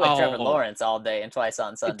went Trevor Lawrence all day and twice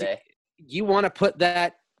on Sunday. You want to put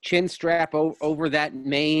that chin strap over that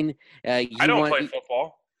mane. I don't play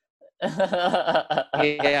football.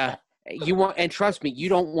 Yeah. And trust me, you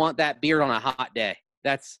don't want that beard on a hot day.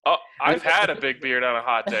 I've had a big beard on a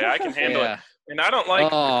hot day. I can handle it. And I don't like the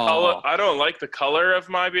color. I don't like the color of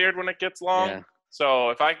my beard when it gets long. Yeah. So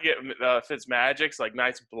if I could get Fitzmagic's like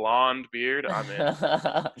nice blonde beard, I'm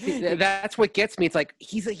in. That's what gets me. It's like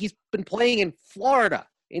he's been playing in Florida,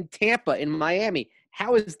 in Tampa, in Miami.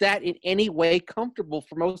 How is that in any way comfortable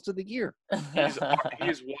for most of the year?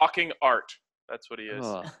 He's walking art. That's what he is.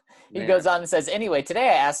 Oh, he goes on and says, anyway, today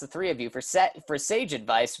I asked the three of you for sage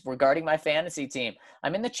advice regarding my fantasy team.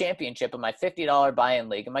 I'm in the championship of my $50 buy-in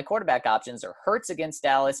league, and my quarterback options are Hurts against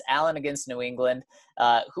Dallas, Allen against New England.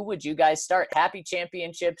 Who would you guys start? Happy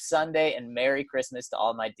championship Sunday, and Merry Christmas to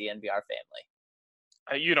all my DNVR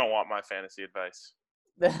family. You don't want my fantasy advice.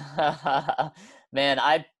 Man,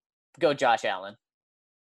 I'd go Josh Allen.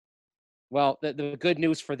 Well, the good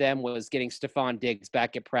news for them was getting Stephon Diggs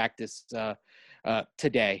back at practice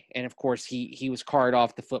today. And, of course, he was carted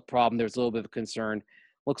off the foot problem. There was a little bit of concern.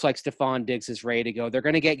 Looks like Stephon Diggs is ready to go. They're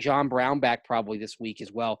going to get John Brown back probably this week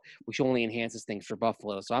as well, which only enhances things for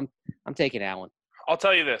Buffalo. So I'm taking Allen. I'll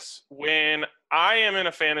tell you this. When I am in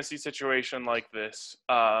a fantasy situation like this,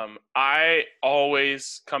 I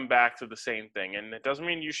always come back to the same thing. And it doesn't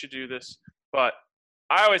mean you should do this, but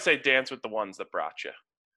I always say dance with the ones that brought you.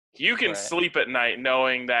 You can sleep at night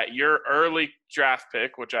knowing that your early draft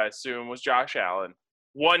pick, which I assume was Josh Allen,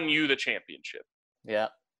 won you the championship. Yeah.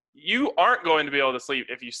 You aren't going to be able to sleep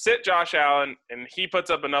if you sit Josh Allen and he puts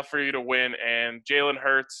up enough for you to win, and Jalen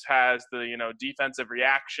Hurts has the defensive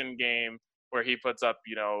reaction game where he puts up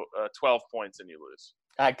 12 points and you lose.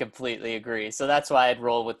 I completely agree. So that's why I'd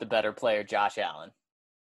roll with the better player, Josh Allen.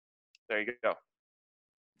 There you go.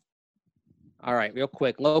 All right, real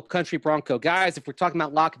quick. Low Country Bronco. Guys, if we're talking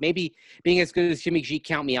about lock, maybe being as good as Jimmy G,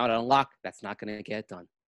 count me out on lock. That's not going to get done.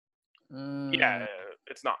 Yeah,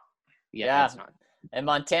 it's not. Yeah, it's not. And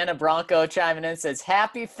Montana Bronco chiming in says,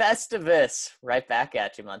 Happy Festivus. Right back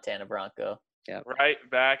at you, Montana Bronco. Yeah. Right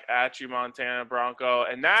back at you, Montana Bronco.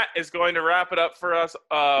 And that is going to wrap it up for us.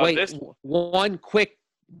 Wait, one quick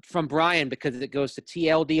from Brian, because it goes to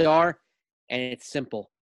TLDR, and it's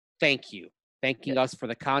simple. Thank you. Thanking us for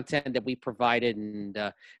the content that we provided and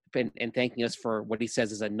thanking us for what he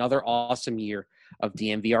says is another awesome year of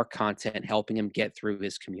DNVR content, helping him get through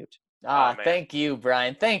his commute. Thank you,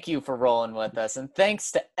 Brian. Thank you for rolling with us. And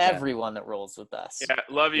thanks to everyone that rolls with us. Yeah,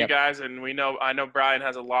 love you guys. And I know Brian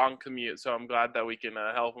has a long commute, so I'm glad that we can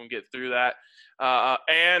help him get through that.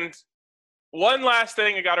 And one last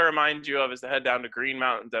thing I got to remind you of is to head down to Green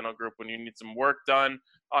Mountain Dental Group when you need some work done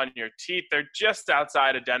on your teeth. They're just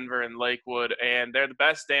outside of Denver and Lakewood, and they're the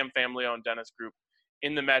best damn family-owned dentist group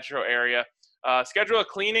in the metro area. Schedule a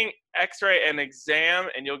cleaning, x-ray, and exam,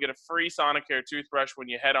 and you'll get a free Sonicare toothbrush when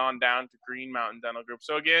you head on down to Green Mountain Dental Group.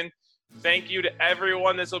 So, again, Thank you to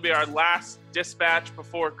everyone. This will be our last dispatch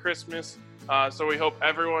before Christmas. So we hope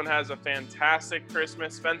everyone has a fantastic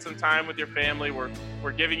Christmas. Spend some time with your family.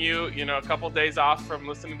 We're giving you, a couple days off from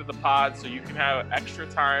listening to the pod so you can have extra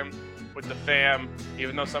time with the fam.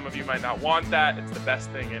 Even though some of you might not want that, it's the best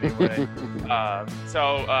thing anyway.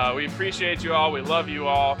 So we appreciate you all. We love you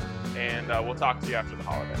all. And we'll talk to you after the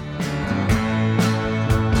holiday.